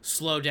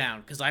 slow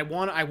down, because I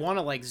want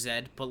to like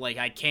Zed, but like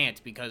I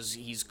can't, because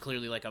he's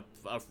clearly like a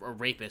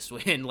rapist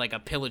and like a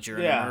pillager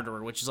and a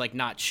murderer, which is like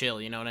not chill,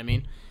 you know what I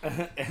mean?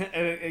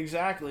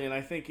 Exactly, and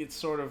I think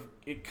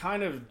it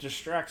kind of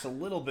distracts a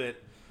little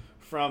bit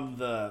from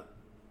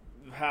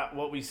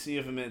what we see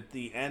of him at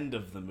the end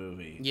of the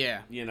movie.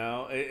 Yeah,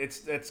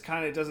 it's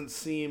kind of, doesn't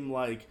seem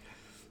like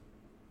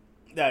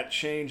that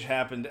change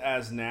happened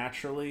as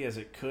naturally as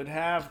it could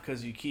have,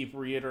 because you keep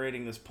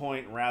reiterating this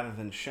point rather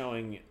than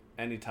showing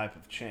any type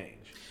of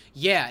change.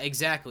 Yeah,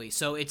 exactly.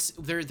 So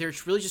they're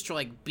really just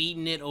like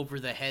beating it over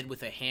the head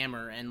with a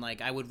hammer, and like,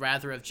 I would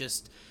rather have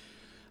just,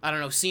 I don't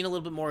know, seen a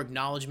little bit more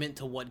acknowledgement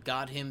to what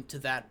got him to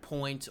that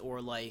point,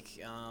 or like,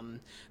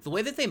 the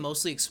way that they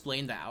mostly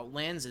explain the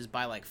Outlands is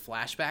by like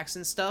flashbacks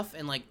and stuff,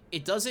 and like,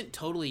 it doesn't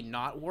totally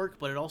not work,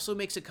 but it also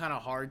makes it kind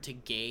of hard to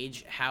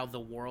gauge how the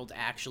world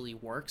actually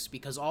works,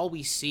 because all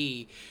we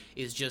see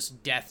is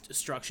just death,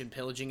 destruction,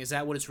 pillaging. Is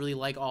that what it's really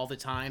like all the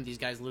time? These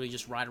guys literally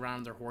just ride around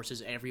on their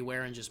horses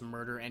everywhere and just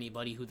murder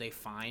anybody who they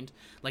find?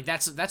 Like,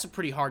 that's a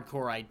pretty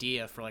hardcore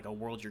idea for like a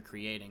world you're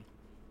creating.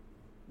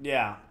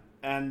 Yeah,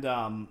 and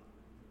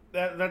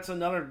that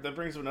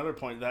brings up another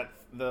point, that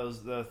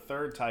the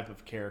third type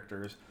of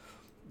characters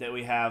that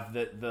we have,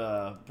 that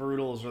the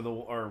brutals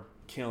are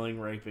killing,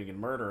 raping, and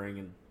murdering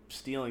and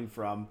stealing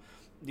from.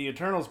 The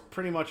Eternals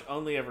pretty much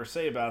only ever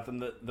say about them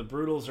that the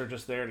brutals are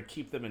just there to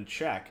keep them in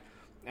check,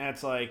 and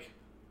it's like,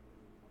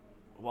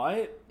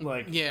 what?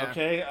 Like,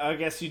 okay, I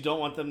guess you don't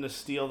want them to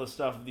steal the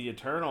stuff of the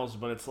Eternals,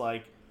 but it's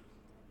like,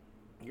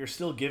 you're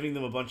still giving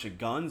them a bunch of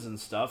guns and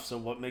stuff, so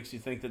what makes you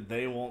think that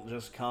they won't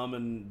just come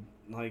and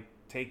like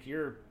take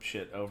your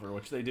shit over,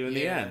 which they do in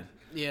the end?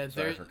 Yeah,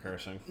 sorry for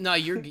cursing. No,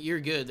 you're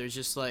good. There's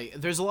just like,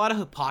 there's a lot of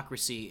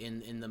hypocrisy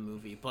in the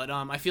movie, but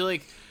I feel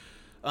like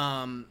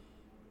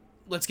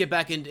let's get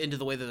back into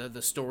the way that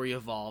the story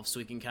evolves, so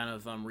we can kind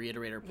of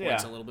reiterate our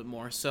points a little bit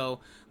more. So,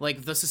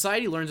 like, the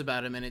society learns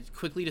about him, and it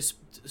quickly just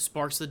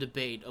sparks the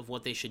debate of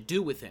what they should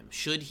do with him.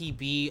 Should he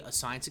be a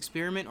science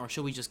experiment, or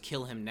should we just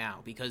kill him now?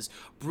 Because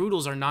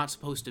brutals are not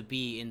supposed to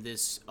be in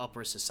this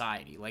upper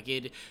society.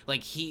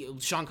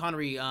 Sean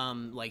Connery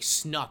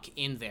snuck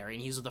in there,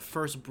 and he's the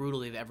first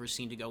brutal they've ever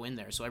seen to go in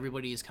there. So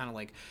everybody is kind of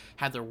like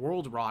had their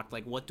world rocked.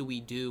 Like, what do we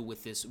do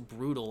with this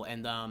brutal?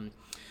 And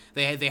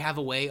They have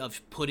a way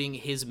of putting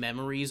his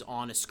memories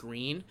on a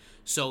screen,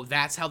 so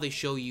that's how they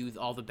show you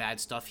all the bad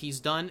stuff he's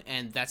done,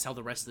 and that's how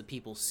the rest of the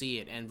people see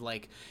it. And,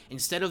 like,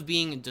 instead of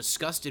being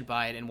disgusted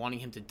by it and wanting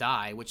him to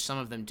die, which some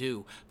of them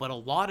do, but a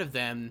lot of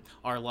them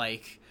are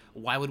like,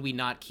 why would we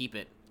not keep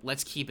it?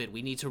 Let's keep it.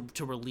 We need to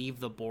relieve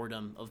the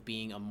boredom of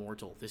being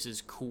immortal. This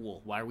is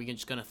cool. Why are we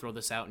just going to throw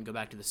this out and go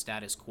back to the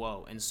status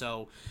quo? And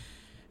so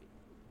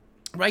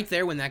right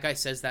there, when that guy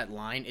says that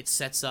line, it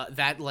sets up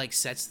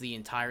sets the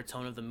entire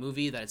tone of the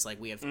movie. That it's like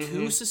we have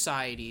two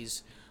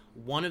societies.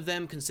 One of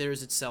them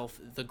considers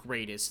itself the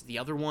greatest. The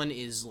other one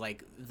is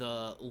like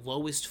the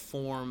lowest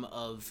form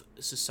of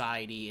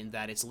society, in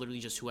that it's literally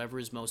just whoever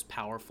is most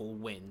powerful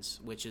wins,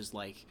 which is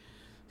like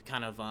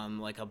kind of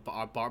like a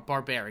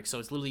barbaric. So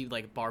it's literally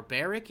like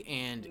barbaric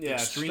and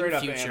extreme straight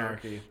up future.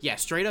 anarchy. Yeah,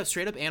 straight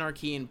up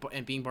anarchy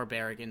and being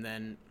barbaric, and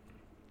then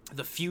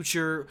the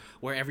future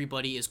where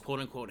everybody is quote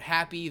unquote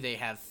happy. They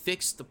have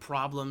fixed the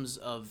problems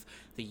of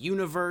the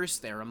universe.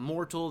 They're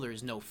immortal.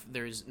 There's no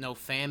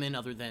famine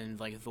other than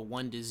like the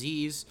one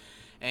disease,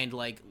 and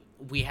like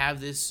we have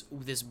this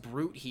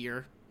brute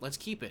here. Let's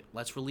keep it.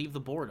 Let's relieve the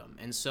boredom.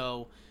 And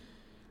so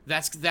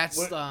that's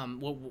cut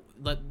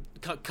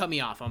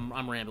me off.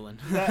 I'm rambling.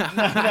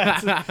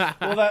 That's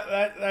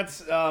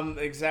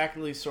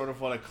exactly sort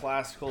of what a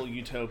classical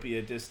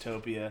utopia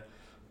dystopia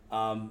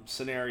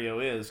scenario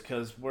is,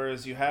 because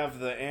whereas you have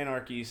the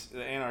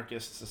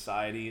anarchist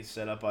society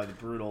set up by the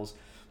brutals,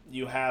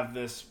 you have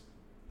this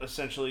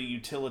essentially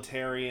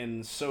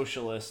utilitarian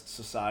socialist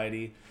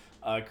society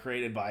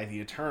created by the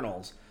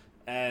Eternals,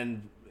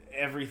 and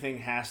everything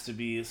has to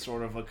be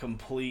sort of a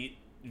complete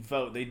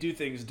vote. They do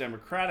things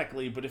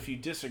democratically, but if you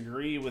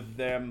disagree with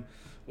them,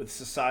 with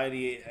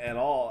society at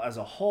all as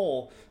a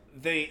whole,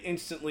 they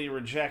instantly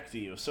reject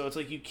you. So it's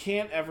like you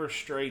can't ever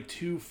stray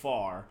too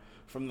far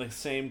from the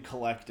same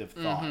collective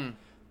thought. Mm-hmm.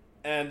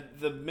 And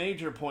the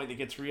major point that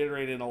gets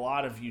reiterated in a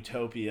lot of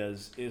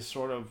utopias is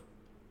sort of,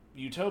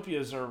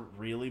 utopias are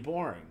really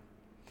boring.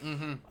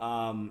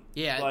 Mm-hmm.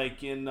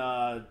 Like in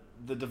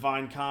the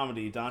Divine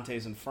Comedy,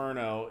 Dante's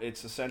Inferno,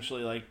 it's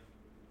essentially like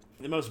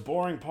the most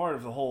boring part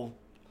of the whole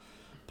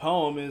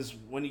poem is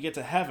when you get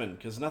to heaven,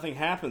 because nothing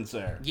happens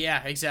there.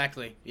 Yeah,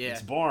 exactly. Yeah,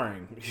 it's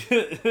boring.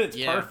 It's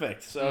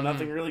perfect, so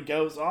nothing really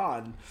goes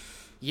on.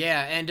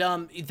 Yeah,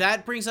 and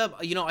that brings up,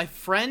 a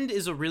friend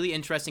is a really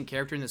interesting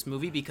character in this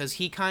movie, because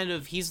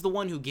he's the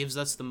one who gives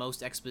us the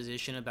most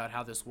exposition about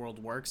how this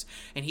world works,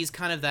 and he's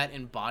kind of that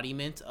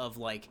embodiment of,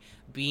 like,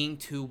 being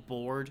too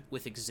bored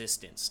with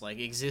existence. Like,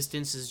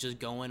 existence is just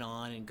going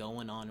on, and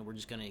we're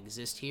just going to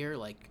exist here.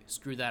 Like,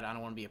 screw that, I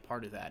don't want to be a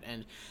part of that.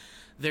 And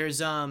there's,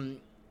 there's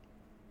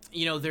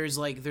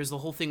the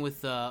whole thing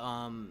with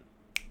the,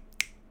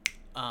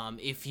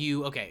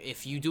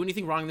 if you do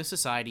anything wrong in the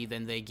society,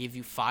 then they give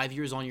you 5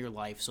 years on your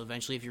life. So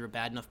eventually, if you're a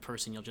bad enough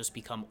person, you'll just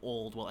become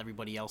old while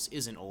everybody else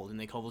isn't old. And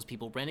they call those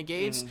people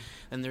renegades.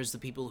 And there's the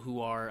people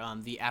who are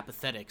the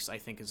apathetics, I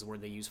think is the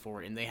word they use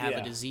for it. And they have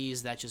a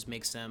disease that just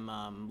makes them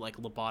like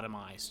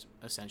lobotomized,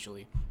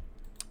 essentially.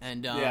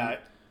 And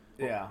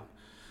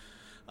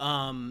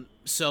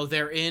so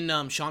they're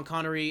in Sean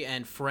Connery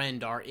and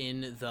Friend are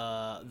in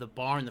the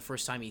barn the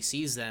first time he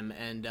sees them,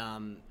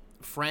 and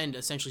Friend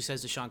essentially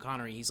says to Sean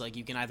Connery, he's like,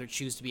 you can either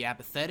choose to be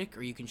apathetic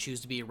or you can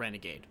choose to be a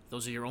renegade.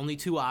 Those are your only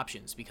two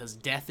options, because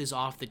death is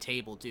off the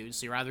table, dude.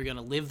 So you're either going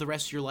to live the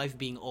rest of your life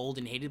being old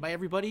and hated by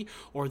everybody,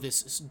 or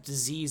this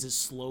disease is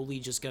slowly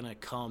just going to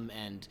come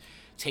and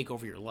take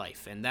over your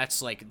life. And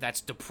that's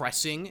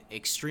depressing,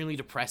 extremely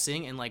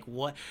depressing. And like,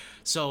 what?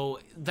 So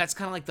that's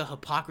kind of like the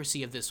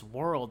hypocrisy of this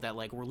world, that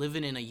like we're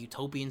living in a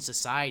utopian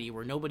society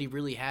where nobody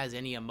really has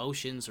any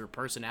emotions or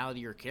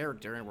personality or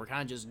character, and we're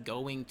kind of just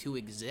going to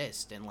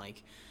exist. And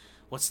like,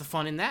 what's the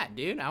fun in that,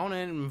 dude? I want to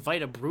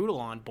invite a brutal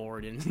on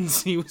board and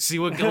see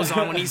what goes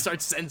on when he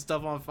starts setting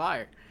stuff on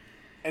fire.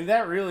 And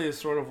that really is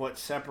sort of what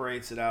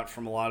separates it out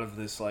from a lot of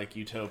this like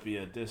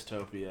utopia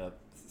dystopia.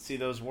 See,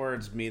 those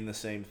words mean the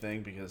same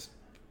thing, because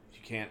you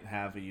can't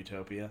have a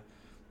utopia.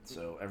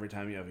 So every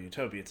time you have a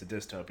utopia, it's a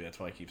dystopia. That's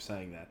why I keep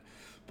saying that.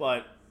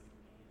 But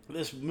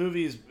this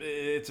movie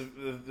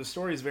the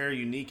story is very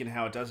unique in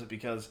how it does it,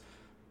 because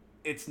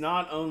it's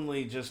not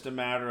only just a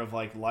matter of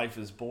like life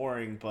is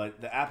boring,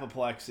 but the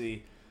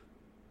apoplexy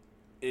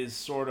is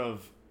sort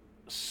of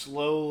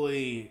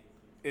slowly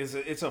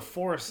it's a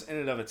force in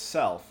and of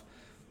itself.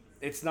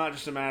 It's not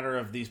just a matter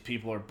of these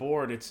people are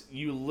bored. It's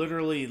you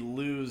literally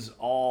lose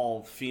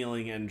all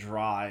feeling and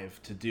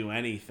drive to do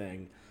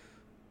anything,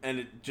 and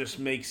it just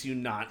makes you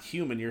not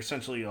human. You're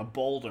essentially a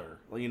boulder.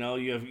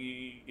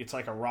 It's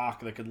like a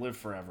rock that could live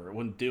forever. It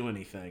wouldn't do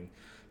anything.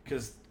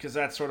 because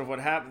that's sort of what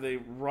happened. They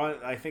run.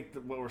 I think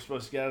that what we're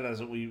supposed to get at is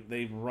that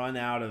they run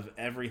out of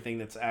everything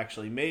that's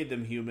actually made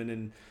them human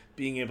and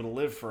being able to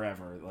live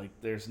forever. Like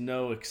there's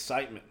no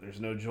excitement, there's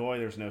no joy,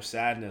 there's no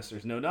sadness,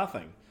 there's no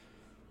nothing.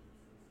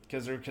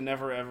 Because there can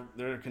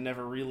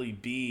never really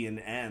be an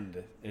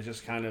end. It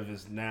just kind of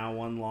is now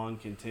one long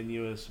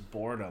continuous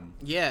boredom.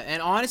 Yeah,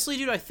 and honestly,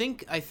 dude, I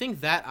think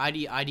that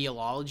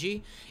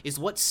ideology is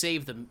what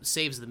saves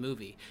the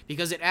movie,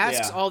 because it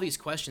asks all these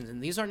questions,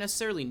 and these aren't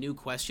necessarily new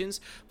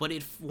questions, but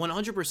it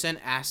 100%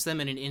 asks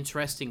them in an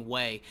interesting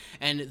way.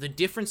 And the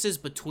differences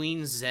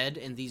between Zed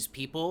and these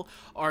people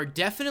are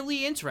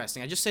definitely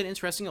interesting. I just said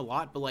interesting a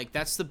lot, but like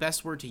that's the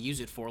best word to use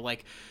it for.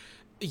 Like,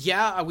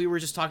 yeah, we were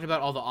just talking about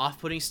all the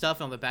off-putting stuff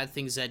and all the bad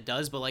things Zed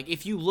does, but like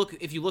if you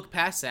look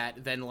past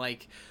that, then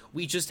like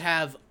we just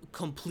have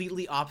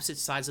completely opposite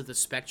sides of the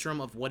spectrum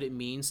of what it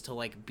means to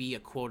like be a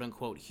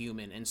quote-unquote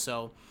human. And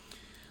so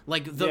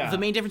like the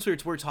main difference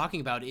we're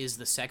talking about is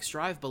the sex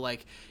drive, but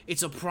like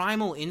it's a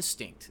primal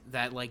instinct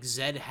that like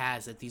Zed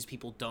has that these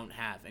people don't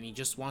have, and he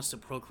just wants to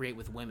procreate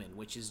with women,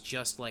 which is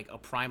just like a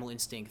primal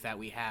instinct that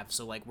we have.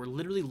 So like we're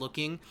literally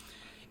looking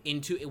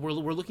we're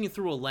looking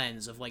through a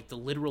lens of like the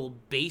literal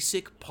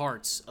basic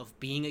parts of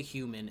being a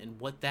human and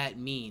what that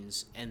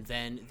means, and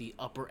then the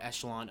upper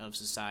echelon of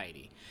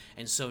society.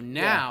 And so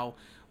now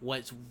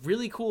what's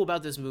really cool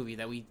about this movie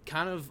that we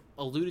kind of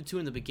alluded to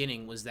in the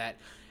beginning was that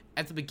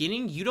at the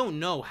beginning you don't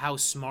know how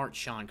smart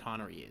Sean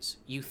Connery is.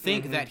 You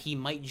think that he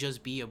might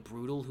just be a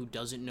brutal who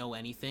doesn't know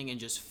anything and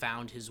just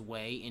found his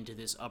way into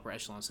this upper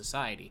echelon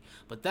society,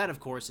 but that of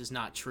course is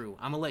not true.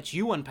 I'm gonna let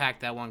you unpack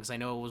that one because I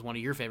know it was one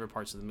of your favorite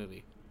parts of the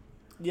movie.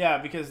 Yeah,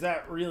 because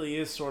that really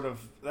is sort of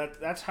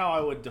that's how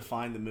I would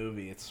define the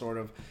movie. It's sort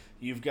of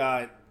you've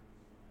got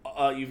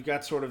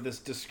sort of this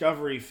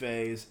discovery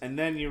phase, and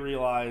then you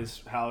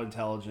realize how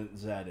intelligent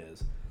Zed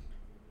is,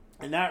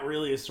 and that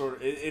really is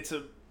sort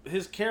of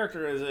his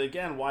character is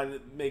again why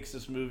that makes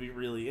this movie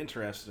really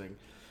interesting,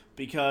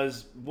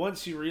 because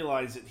once you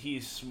realize that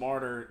he's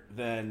smarter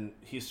than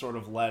he's sort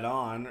of led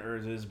on or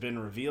has been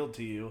revealed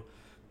to you,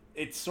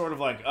 it's sort of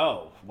like,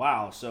 oh,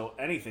 wow, so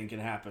anything can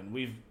happen.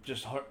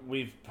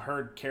 We've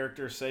heard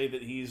characters say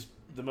that he's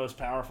the most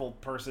powerful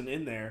person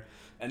in there,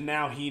 and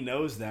now he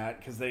knows that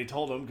because they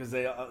told him, because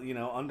they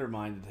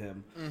undermined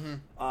him.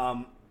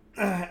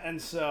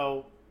 And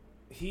so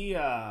he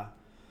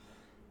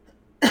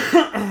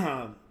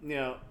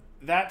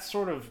that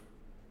sort of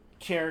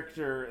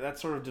character, that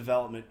sort of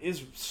development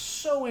is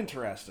so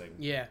interesting.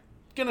 Yeah.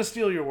 Gonna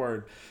steal your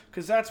word,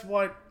 because that's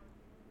what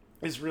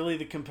is really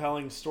the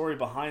compelling story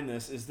behind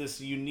this, is this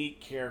unique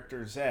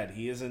character Zed.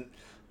 He isn't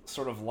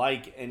sort of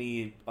like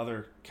any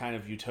other kind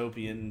of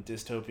utopian,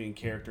 dystopian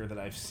character that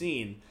I've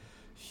seen.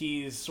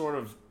 He's sort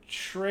of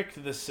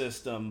tricked the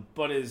system,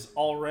 but is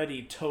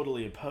already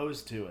totally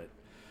opposed to it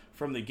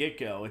from the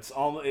get-go.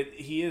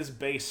 He is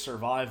base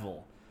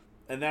survival,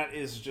 and that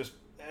is just,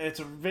 it's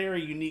a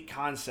very unique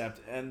concept,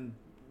 and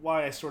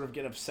why I sort of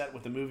get upset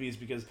with the movie is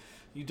because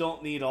you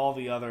don't need all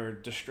the other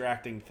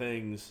distracting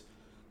things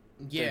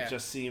that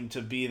just seem to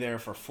be there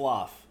for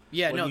fluff.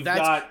 Yeah,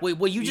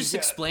 what you just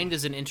explained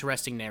is an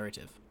interesting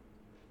narrative.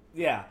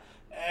 Yeah,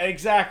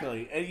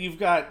 exactly. You've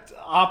got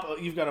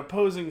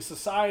opposing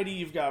society.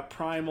 You've got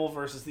primal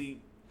versus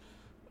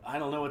I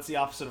don't know what's the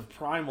opposite of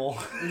primal.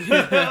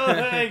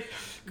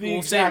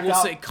 We'll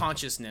say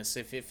consciousness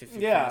if you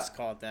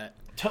call it that.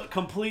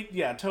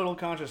 Total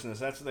consciousness.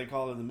 That's what they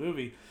call it in the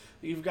movie.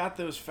 You've got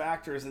those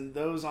factors, and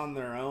those on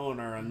their own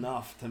are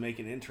enough to make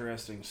an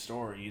interesting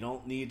story. You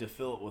don't need to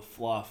fill it with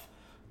fluff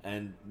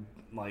and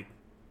like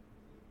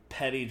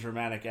petty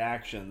dramatic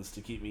actions to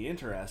keep me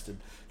interested.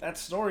 That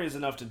story is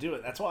enough to do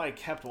it. That's why I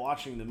kept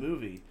watching the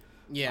movie.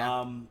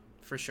 Yeah,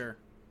 for sure.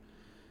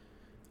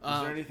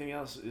 Is there anything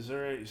else? Is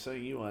there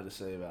something you wanted to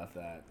say about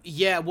that?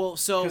 Yeah, well,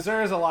 so because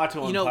there is a lot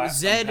to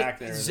unpack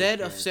there.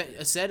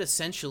 Zed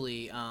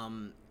essentially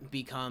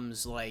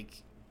becomes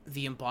like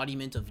the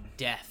embodiment of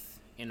death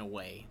in a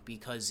way,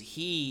 because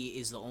he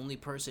is the only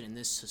person in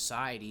this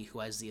society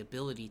who has the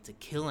ability to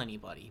kill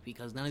anybody,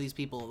 because all these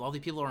people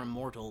are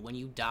immortal. When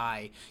you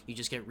die, you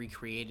just get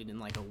recreated in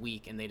like a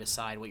week, and they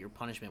decide what your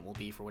punishment will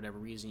be for whatever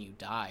reason you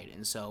died.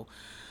 And so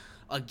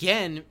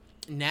again,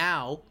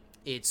 now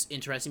it's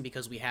interesting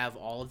because we have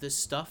all of this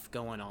stuff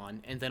going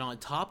on, and then on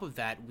top of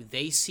that,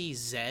 they see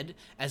Zed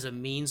as a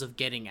means of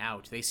getting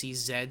out. They see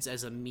Zed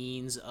as a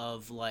means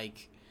of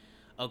like,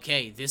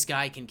 okay, this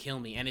guy can kill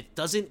me. And it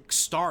doesn't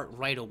start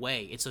right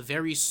away. It's a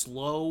very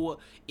slow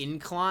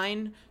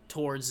incline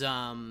towards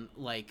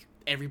like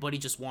everybody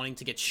just wanting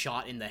to get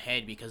shot in the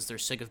head because they're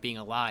sick of being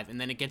alive. And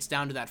then it gets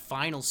down to that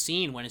final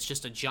scene when it's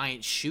just a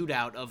giant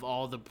shootout of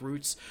all the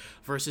brutes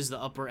versus the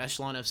upper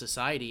echelon of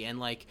society. And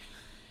like,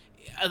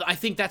 I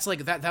think that's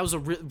like that was a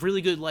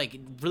really good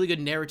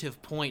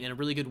narrative point, and a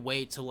really good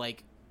way to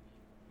like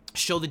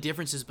show the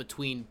differences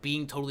between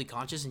being totally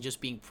conscious and just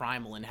being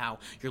primal, and how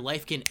your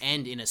life can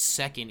end in a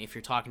second if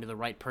you're talking to the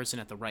right person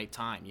at the right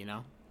time, you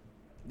know?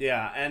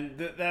 Yeah, and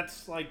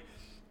that's like,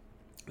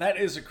 That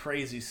is a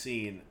crazy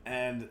scene,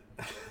 and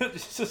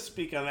just to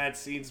speak on that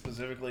scene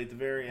specifically at the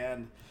very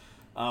end,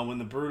 when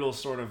the Brutals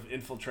sort of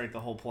infiltrate the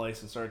whole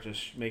place and start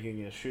just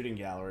making a shooting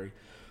gallery,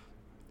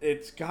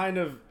 it's kind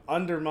of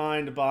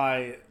undermined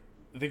by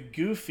the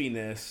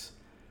goofiness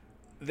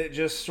that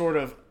just sort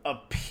of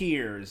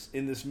appears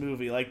in this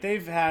movie. Like,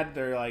 they've had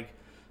their, like,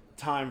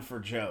 time for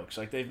jokes.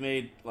 Like, they've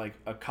made, like,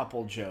 a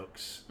couple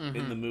jokes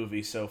in the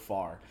movie so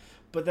far.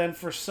 But then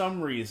for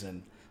some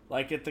reason,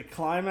 like, at the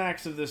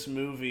climax of this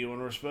movie, when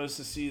we're supposed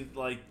to see,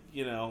 like,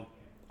 you know,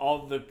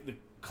 all the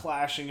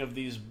clashing of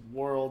these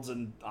worlds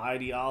and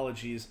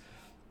ideologies,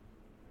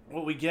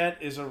 what we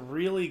get is a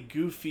really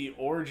goofy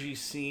orgy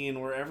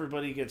scene where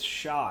everybody gets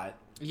shot.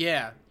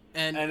 Yeah.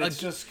 And it's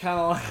just kind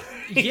of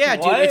like... Yeah,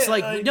 dude, what? it's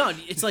like, no,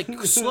 it's like,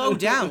 slow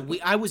down.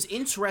 I was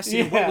interested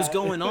in what was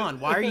going on.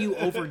 Why are you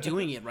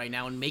overdoing it right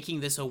now and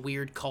making this a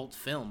weird cult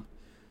film?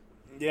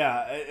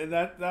 Yeah, and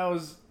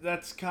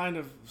that's kind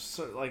of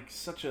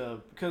such a...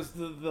 Because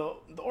the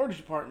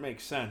orgy part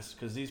makes sense,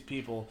 because these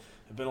people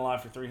have been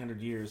alive for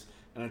 300 years,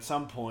 and at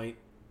some point,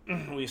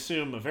 we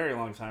assume a very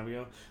long time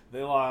ago,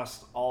 they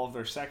lost all of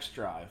their sex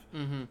drive.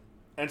 Mm-hmm.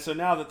 And so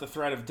now that the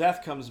threat of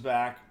death comes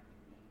back,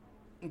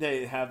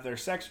 they have their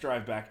sex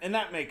drive back, and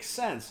that makes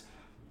sense.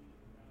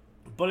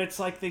 But it's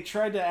like they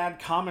tried to add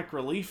comic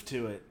relief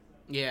to it.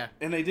 Yeah.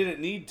 And they didn't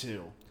need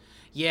to.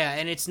 Yeah,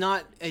 and it's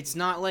not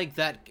like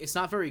that. It's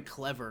not very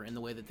clever in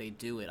the way that they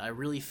do it. I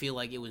really feel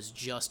like it was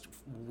just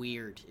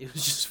weird. It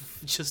was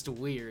just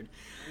weird.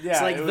 Yeah,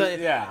 it's like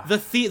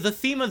the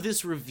theme of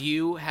this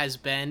review has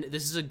been,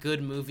 this is a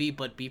good movie,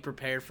 but be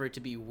prepared for it to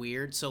be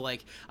weird. So,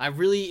 like,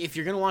 if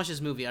you're gonna watch this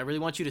movie, I really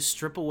want you to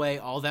strip away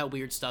all that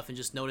weird stuff and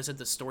just notice at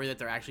the story that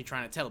they're actually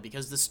trying to tell,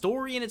 because the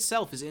story in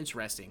itself is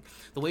interesting.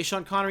 The way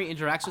Sean Connery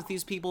interacts with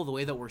these people, the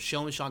way that we're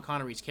showing Sean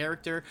Connery's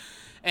character.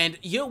 And,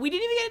 you know, we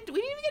didn't even get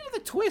to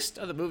the twist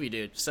of the movie,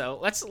 dude. So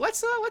let's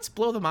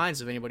blow the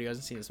minds of anybody who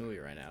hasn't seen this movie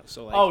right now.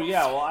 So, like, oh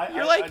yeah, well,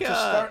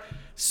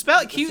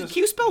 can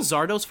you spell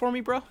Zardoz for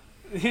me, bro?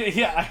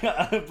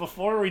 Yeah.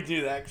 Before we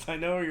do that, because I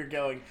know where you're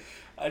going,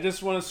 I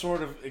just want to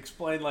sort of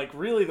explain. Like,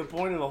 really, the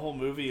point of the whole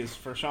movie is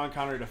for Sean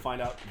Connery to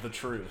find out the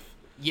truth.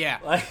 Yeah.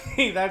 Like,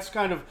 that's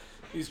kind of,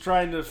 he's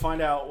trying to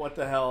find out what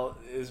the hell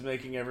is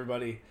making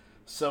everybody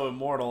so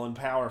immortal and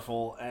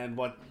powerful, and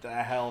what the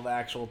hell the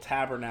actual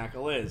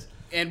tabernacle is.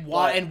 And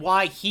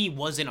why he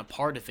wasn't a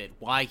part of it.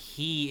 Why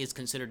he is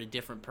considered a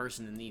different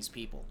person than these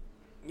people.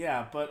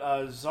 Yeah, but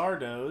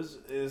Zardoz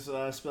is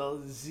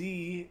spelled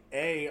Z-A-R-D-O-Z.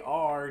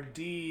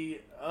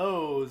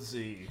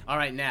 All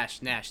right, Nash.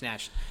 Spell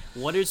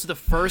the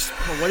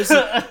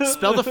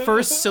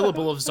first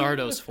syllable of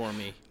Zardoz for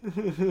me.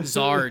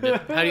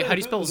 Zard. How do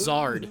you spell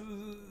Zard?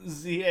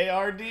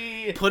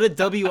 Z-A-R-D. Put a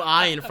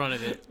W-I in front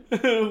of it.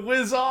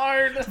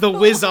 Wizard. The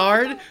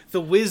Wizard? The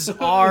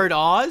Wizard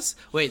Oz?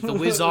 Wait, the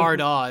Wizard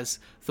Oz.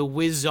 The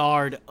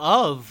Wizard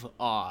of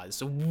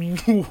Oz.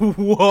 Whoa!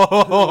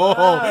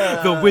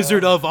 The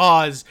Wizard of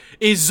Oz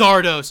is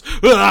Zardoz.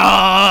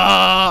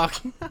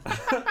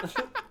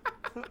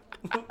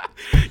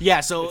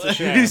 Yeah, so...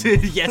 Yes,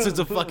 it's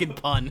a fucking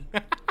pun.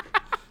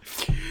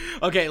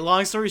 Okay,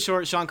 long story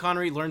short, Sean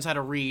Connery learns how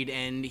to read,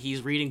 and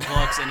he's reading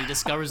books, and he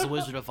discovers the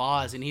Wizard of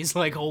Oz, and he's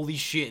like, holy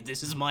shit,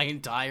 this is my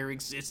entire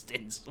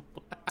existence.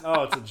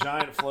 Oh, it's a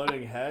giant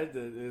floating head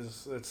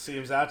that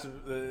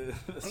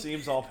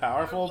seems all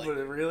powerful, but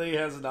it really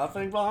has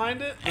nothing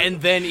behind it.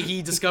 And then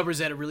he discovers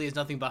that it really has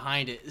nothing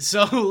behind it.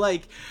 So,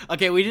 like,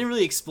 okay, we didn't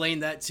really explain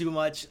that too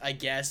much, I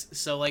guess.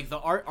 So, like, the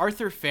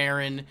Arthur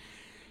Farron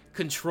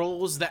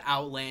controls the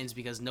Outlands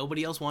because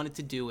nobody else wanted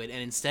to do it,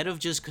 and instead of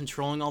just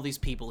controlling all these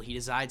people, he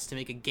decides to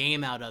make a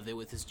game out of it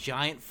with this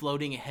giant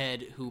floating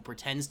head who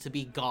pretends to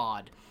be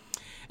God.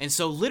 And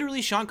so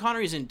literally Sean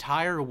Connery's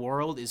entire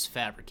world is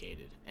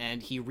fabricated,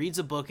 and he reads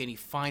a book and he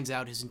finds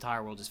out his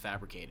entire world is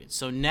fabricated.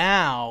 So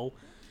now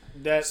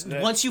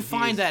once you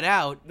find that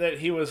out, that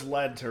he was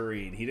led to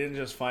read, he didn't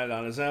just find it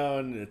on his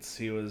own.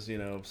 He was,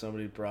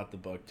 somebody brought the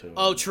book to him.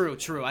 Oh, true.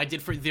 I did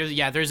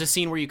there's a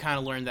scene where you kind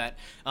of learn that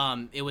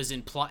it was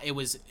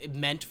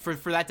meant for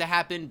that to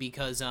happen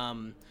because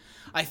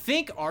I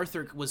think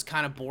Arthur was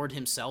kind of bored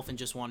himself and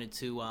just wanted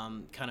to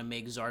kind of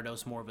make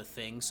Zardoz more of a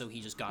thing, so he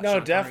just got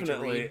Sean Connery to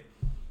read.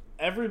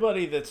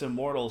 Everybody that's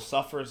immortal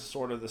suffers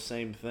sort of the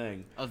same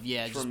thing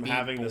from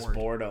having bored. This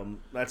boredom.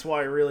 That's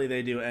why really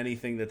they do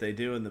anything that they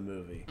do in the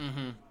movie.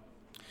 Mm-hmm.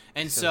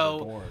 And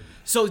so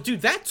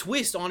dude, that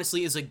twist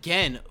honestly is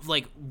again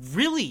like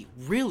really,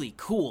 really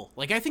cool.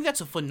 Like I think that's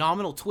a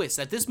phenomenal twist.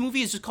 That this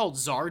movie is just called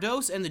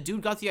Zardoz, and the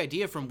dude got the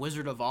idea from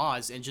Wizard of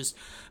Oz and just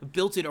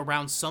built it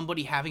around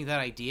somebody having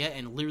that idea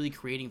and literally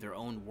creating their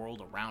own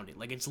world around it.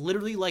 Like it's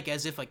literally like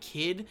as if a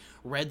kid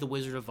read the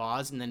Wizard of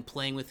Oz and then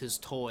playing with his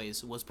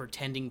toys was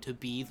pretending to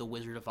be the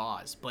Wizard of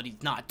Oz, but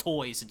it's not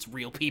toys; it's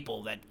real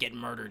people that get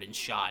murdered and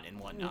shot and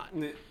whatnot.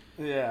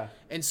 Yeah.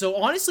 And so,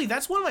 honestly,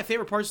 that's one of my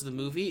favorite parts of the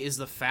movie is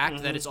the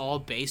fact that it's all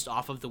based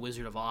off of The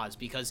Wizard of Oz,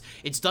 because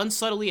it's done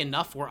subtly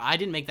enough where I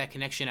didn't make that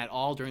connection at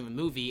all during the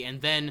movie,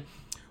 and then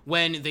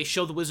when they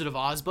show the Wizard of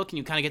Oz book and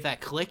you kind of get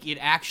that click, it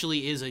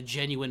actually is a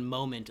genuine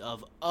moment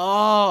of,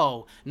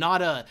 oh,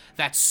 not a,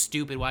 that's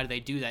stupid, why do they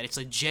do that? It's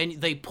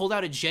they pulled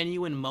out a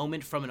genuine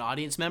moment from an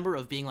audience member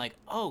of being like,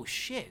 oh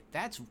shit,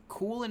 that's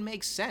cool and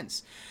makes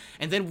sense.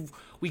 And then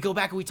we go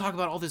back and we talk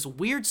about all this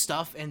weird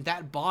stuff, and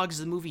that bogs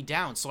the movie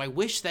down. So I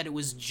wish that it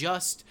was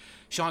just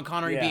Sean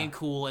Connery being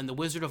cool and the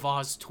Wizard of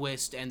Oz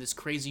twist and this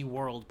crazy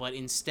world, but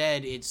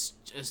instead it's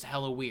just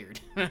hella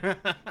weird.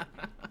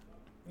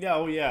 Yeah,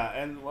 oh yeah,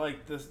 and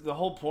like the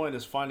whole point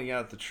is finding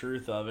out the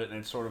truth of it, and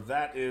it's sort of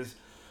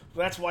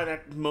that's why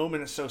that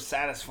moment is so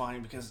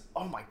satisfying, because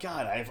oh my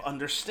god, I have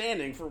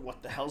understanding for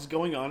what the hell's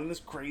going on in this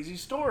crazy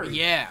story.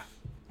 Yeah.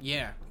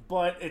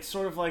 But it's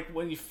sort of like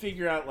when you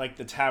figure out like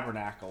the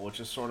tabernacle,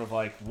 which is sort of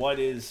like what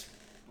is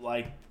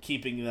like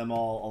keeping them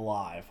all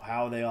alive,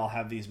 how they all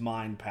have these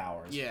mind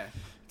powers. Yeah.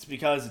 It's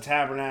because the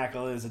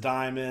tabernacle is a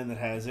diamond that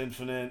has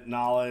infinite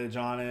knowledge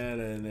on it,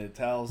 and it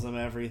tells them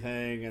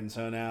everything, and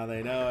so now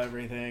they know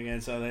everything,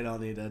 and so they don't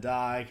need to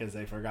die because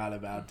they forgot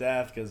about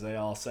death because they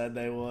all said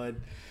they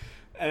would.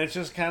 And it's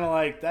just kind of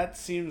like, that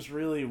seems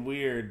really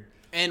weird.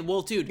 And,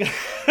 well, dude,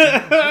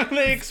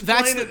 they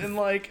explain it in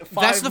like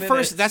 5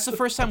 minutes. That's the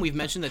first time we've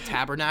mentioned the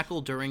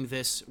tabernacle during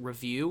this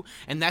review,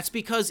 and that's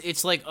because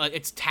it's like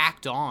it's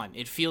tacked on.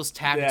 It feels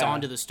tacked on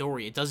to the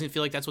story. It doesn't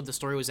feel like that's what the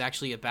story was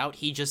actually about.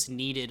 He just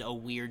needed a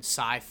weird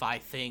sci-fi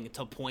thing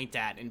to point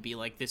at and be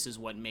like, this is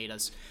what made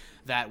us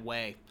that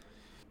way.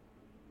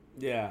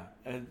 Yeah,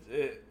 and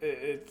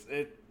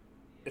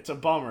it's a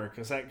bummer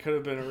because that could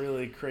have been a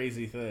really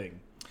crazy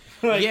thing.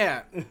 Like,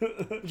 yeah,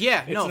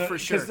 no, for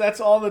sure. Because that's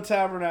all the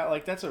tabernacle.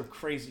 Like, that's a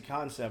crazy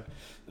concept.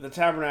 The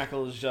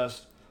tabernacle is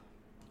just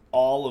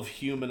all of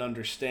human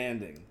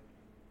understanding.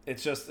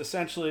 It's just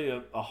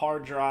essentially a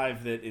hard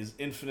drive that is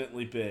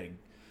infinitely big,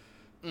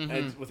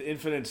 and with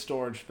infinite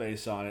storage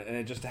space on it, and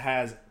it just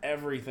has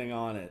everything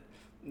on it.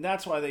 And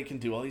that's why they can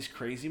do all these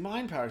crazy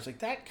mind powers. Like,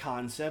 that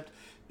concept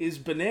is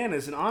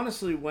bananas. And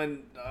honestly,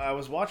 when I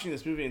was watching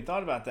this movie and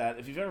thought about that,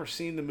 if you've ever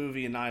seen the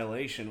movie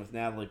Annihilation with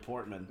Natalie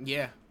Portman,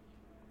 yeah.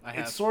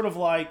 It's sort of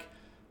like,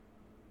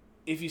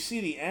 if you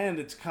see the end,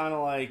 it's kind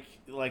of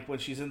like when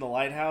she's in the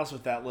lighthouse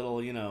with that little,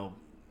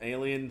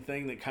 alien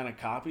thing that kind of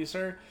copies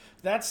her.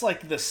 That's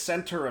like the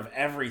center of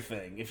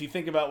everything. If you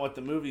think about what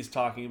the movie's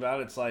talking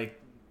about, it's like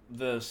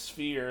the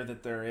sphere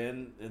that they're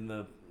in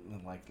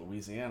like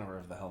Louisiana,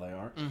 wherever the hell they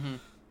are. Mm-hmm.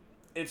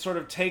 It sort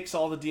of takes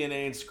all the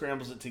DNA and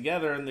scrambles it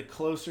together, and the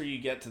closer you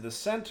get to the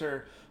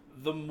center,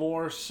 the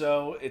more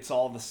so it's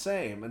all the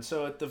same. And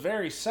so at the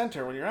very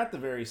center, when you're at the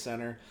very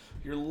center,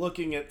 you're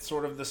looking at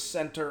sort of the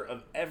center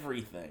of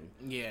everything.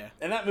 Yeah.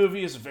 And that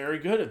movie is very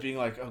good at being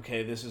like,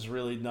 okay, this is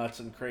really nuts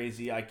and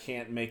crazy. I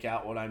can't make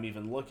out what I'm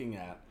even looking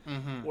at.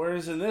 Mm-hmm.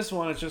 Whereas in this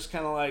one, it's just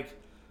kind of like,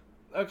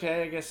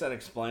 okay, I guess that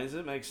explains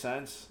it. Makes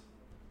sense.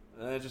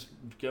 And it just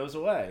goes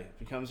away. It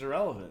becomes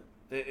irrelevant.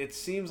 It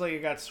seems like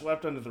it got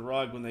swept under the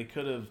rug when they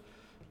could have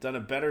done a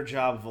better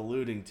job of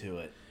alluding to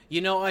it.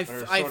 I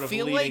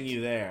feel like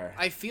you there.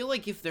 I feel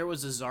like if there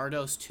was a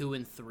Zardoz 2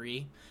 and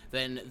 3,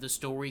 then the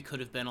story could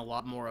have been a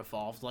lot more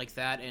evolved like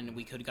that, and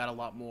we could have got a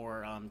lot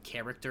more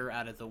character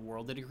out of the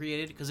world that it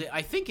created. Because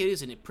I think it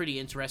is a pretty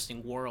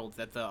interesting world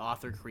that the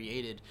author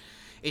created.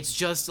 It's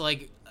just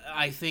like,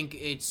 I think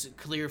it's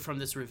clear from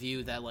this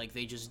review that like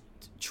they just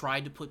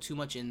tried to put too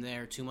much in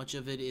there. Too much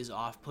of it is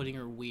off-putting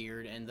or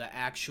weird, and the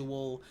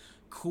actual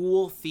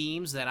cool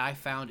themes that I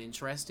found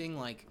interesting,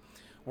 like,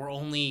 were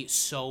only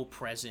so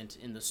present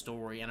in the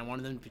story, and I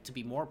wanted them to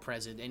be more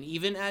present. And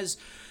even as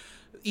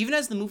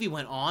the movie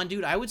went on,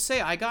 dude, I would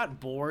say I got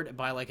bored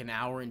by like an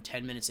hour and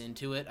 10 minutes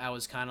into it. I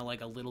was kind of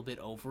like a little bit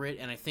over it,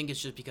 and I think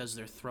it's just because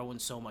they're throwing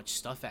so much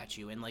stuff at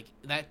you, and like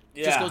that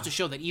just goes to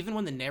show that even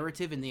when the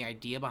narrative and the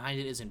idea behind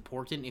it is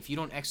important, if you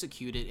don't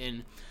execute it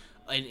in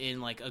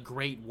like a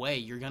great way,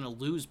 you're gonna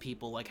lose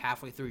people like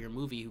halfway through your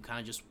movie who kind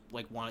of just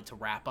like want it to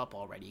wrap up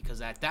already,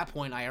 because at that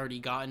point I already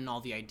gotten all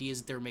the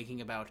ideas that they're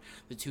making about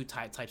the two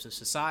types of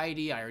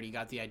society. I already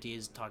got the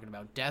ideas talking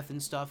about death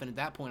and stuff, and at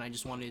that point I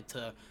just wanted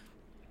to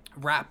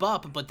wrap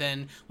up. But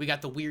then we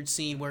got the weird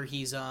scene where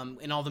he's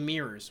in all the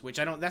mirrors, which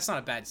that's not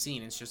a bad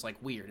scene, it's just like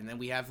weird. And then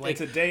we have like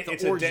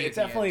it's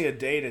definitely a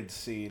dated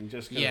scene,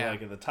 just because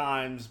like at the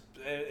times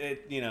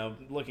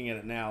looking at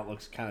it now, it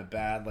looks kind of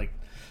bad. Like,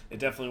 it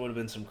definitely would have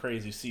been some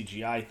crazy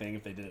CGI thing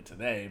if they did it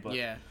today, but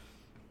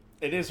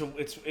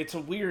it's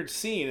a weird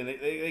scene, and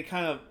they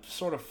kind of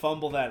sort of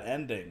fumble that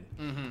ending.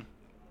 Mm-hmm.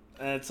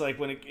 And it's like,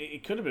 when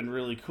it could have been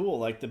really cool.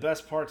 Like, the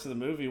best parts of the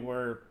movie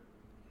were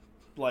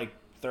like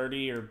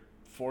 30 or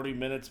 40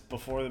 minutes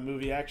before the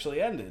movie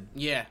actually ended.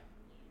 Yeah.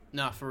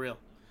 No, for real.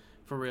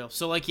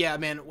 So like, yeah,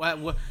 man,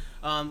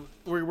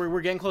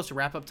 we're getting close to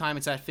wrap up time.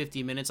 It's at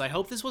 50 minutes. I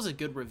hope this was a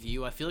good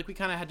review. I feel like we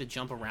kind of had to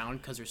jump around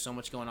because there's so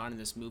much going on in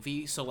this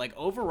movie. So like,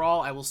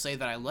 overall, I will say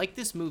that I like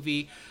this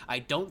movie. I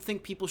don't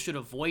think people should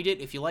avoid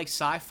it. If you like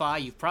sci-fi,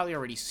 you've probably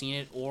already seen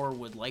it or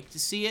would like to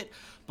see it.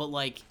 But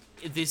like,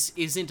 this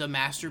isn't a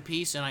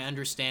masterpiece, and I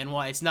understand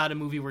why. It's not a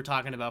movie we're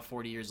talking about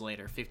 40 years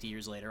later, 50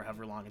 years later,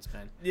 however long it's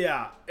been.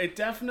 Yeah, it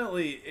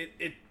definitely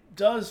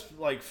does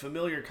like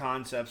familiar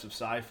concepts of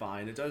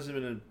sci-fi, and it does it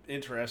in an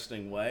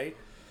interesting way.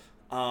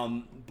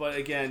 But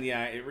again,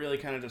 yeah, it really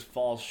kind of just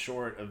falls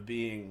short of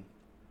being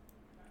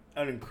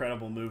an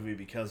incredible movie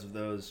because of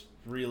those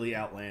really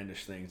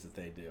outlandish things that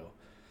they do.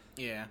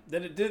 Yeah.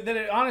 That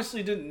it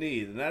honestly didn't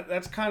need. And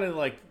that's kind of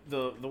like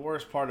the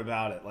worst part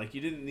about it. Like,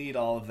 you didn't need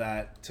all of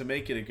that to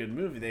make it a good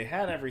movie. They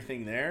had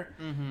everything there.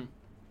 Mm-hmm.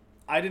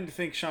 I didn't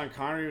think Sean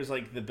Connery was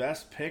like the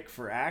best pick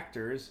for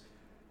actors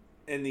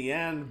in the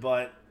end,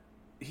 but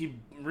he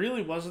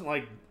really wasn't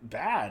like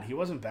bad. He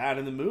wasn't bad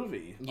in the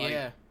movie.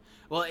 Yeah.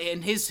 Well,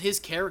 and his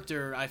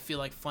character, I feel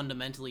like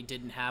fundamentally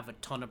didn't have a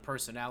ton of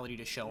personality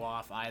to show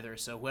off either.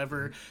 So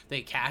whoever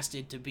they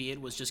casted to be it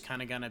was just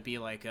kind of gonna be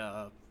like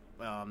a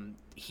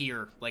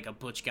like a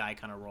butch guy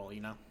kind of role,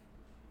 you know?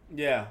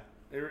 Yeah.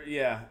 They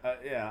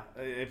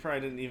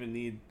probably didn't even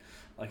need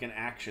like an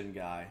action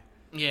guy.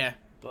 Yeah.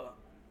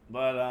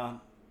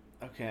 But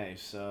okay.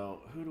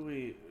 So who do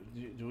we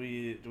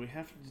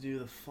have to do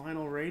the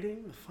final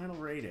rating? The final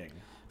rating.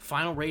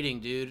 Final rating,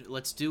 dude.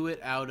 Let's do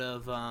it out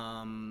of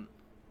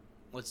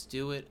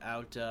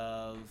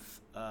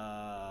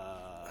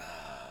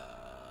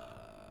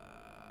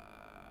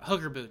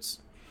hooker boots.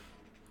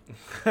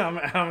 How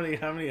many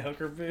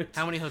hooker boots?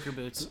 How many hooker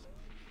boots?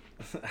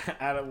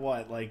 Out of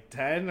what? Like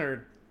 10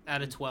 or?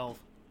 Out of 12.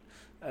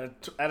 Out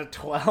of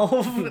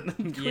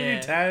 12? Yeah.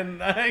 10?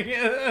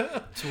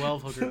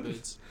 12 hooker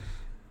boots.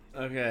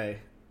 Okay.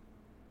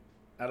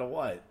 Out of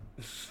what?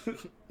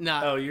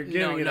 No. Oh, you're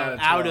giving it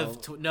out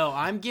of 12. No,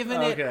 I'm giving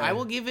Okay.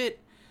 it.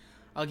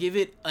 I'll give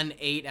it an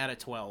 8 out of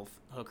 12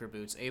 hooker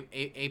boots.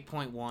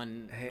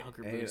 8.1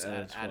 hooker boots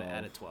out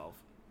of 12.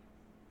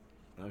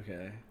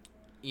 Okay.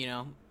 You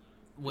know,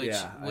 which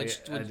Yeah, I would,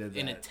 did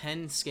in a that.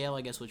 10 scale,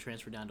 I guess would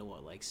transfer down to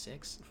what, like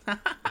 6?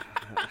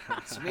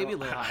 So maybe a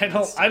little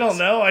higher. I don't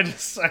know. I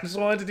just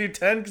wanted to do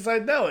 10 because I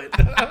know it.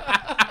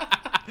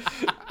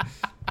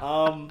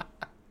 Oh,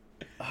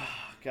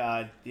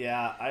 God,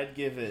 yeah, I'd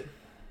give it.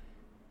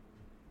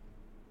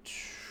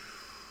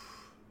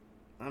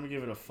 I'm gonna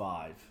give it a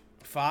 5.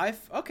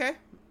 5? Okay.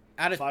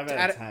 Out of 5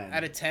 out of 10.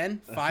 Out of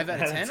 10? 5 out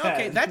of Out of 10? 10.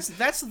 Okay,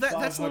 that's a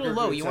little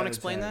low. You want to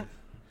explain that?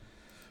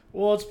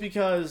 Well, it's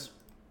because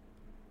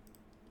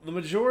the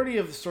majority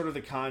of sort of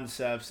the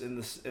concepts in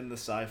the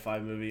sci-fi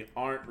movie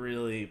aren't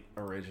really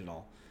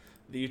original.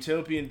 The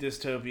utopian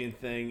dystopian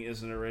thing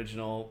isn't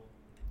original.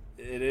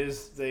 It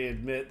is. They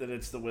admit that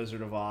it's the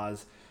Wizard of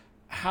Oz.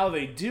 How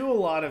they do a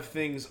lot of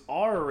things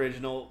are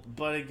original,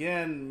 but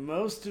again,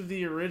 most of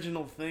the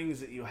original things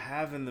that you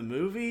have in the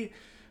movie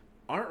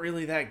aren't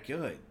really that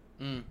good.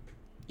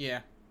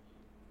 Yeah.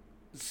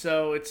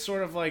 So it's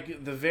sort of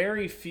like the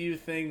very few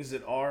things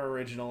that are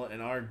original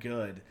and are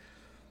good,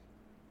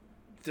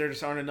 there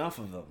just aren't enough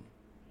of them.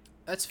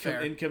 That's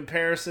fair. In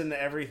comparison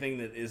to everything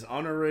that is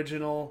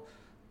unoriginal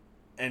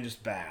and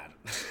just bad.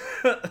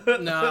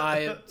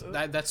 No,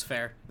 that's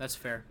fair. That's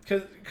fair.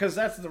 Because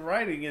that's the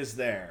writing is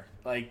there.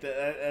 Like,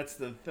 that's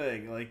the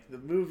thing. Like, the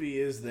movie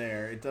is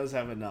there. It does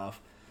have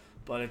enough,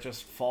 but it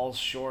just falls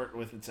short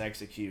with its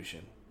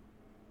execution.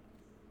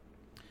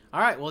 All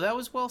right, well, that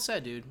was well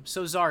said, dude.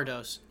 So,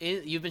 Zardoz,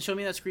 you've been showing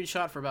me that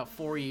screenshot for about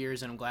 4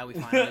 years, and I'm glad we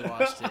finally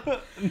watched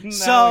it.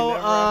 So,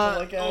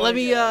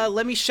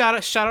 let me shout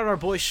out our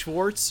boy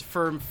Schwartz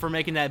for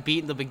making that beat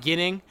in the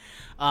beginning.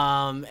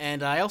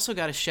 And I also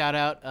got to shout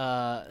out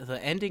the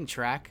ending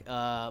track.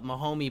 My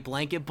homie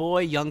Blanket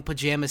Boy, Young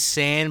Pajama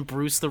San,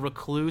 Bruce the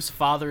Recluse,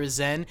 Father of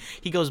Zen.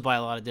 He goes by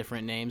a lot of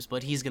different names,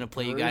 but he's going to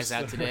play you guys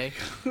out today.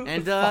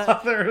 And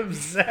Father of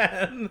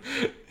Zen.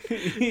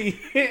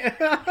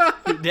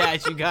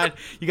 Dash, you got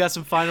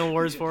some final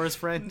words for us,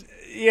 friend?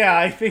 Yeah,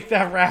 I think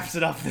that wraps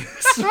it up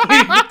this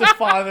week with the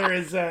Father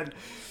of Zen.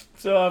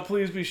 So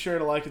please be sure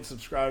to like and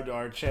subscribe to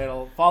our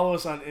channel. Follow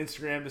us on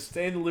Instagram to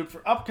stay in the loop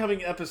for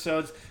upcoming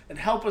episodes and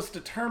help us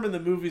determine the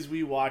movies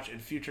we watch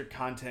and future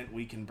content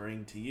we can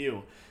bring to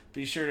you.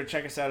 Be sure to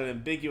check us out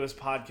at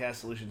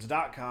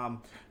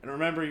ambiguouspodcastsolutions.com. And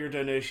remember, your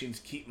donations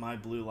keep my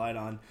blue light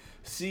on.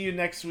 See you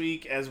next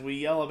week as we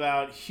yell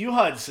about Hugh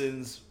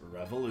Hudson's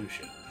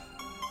Revolution.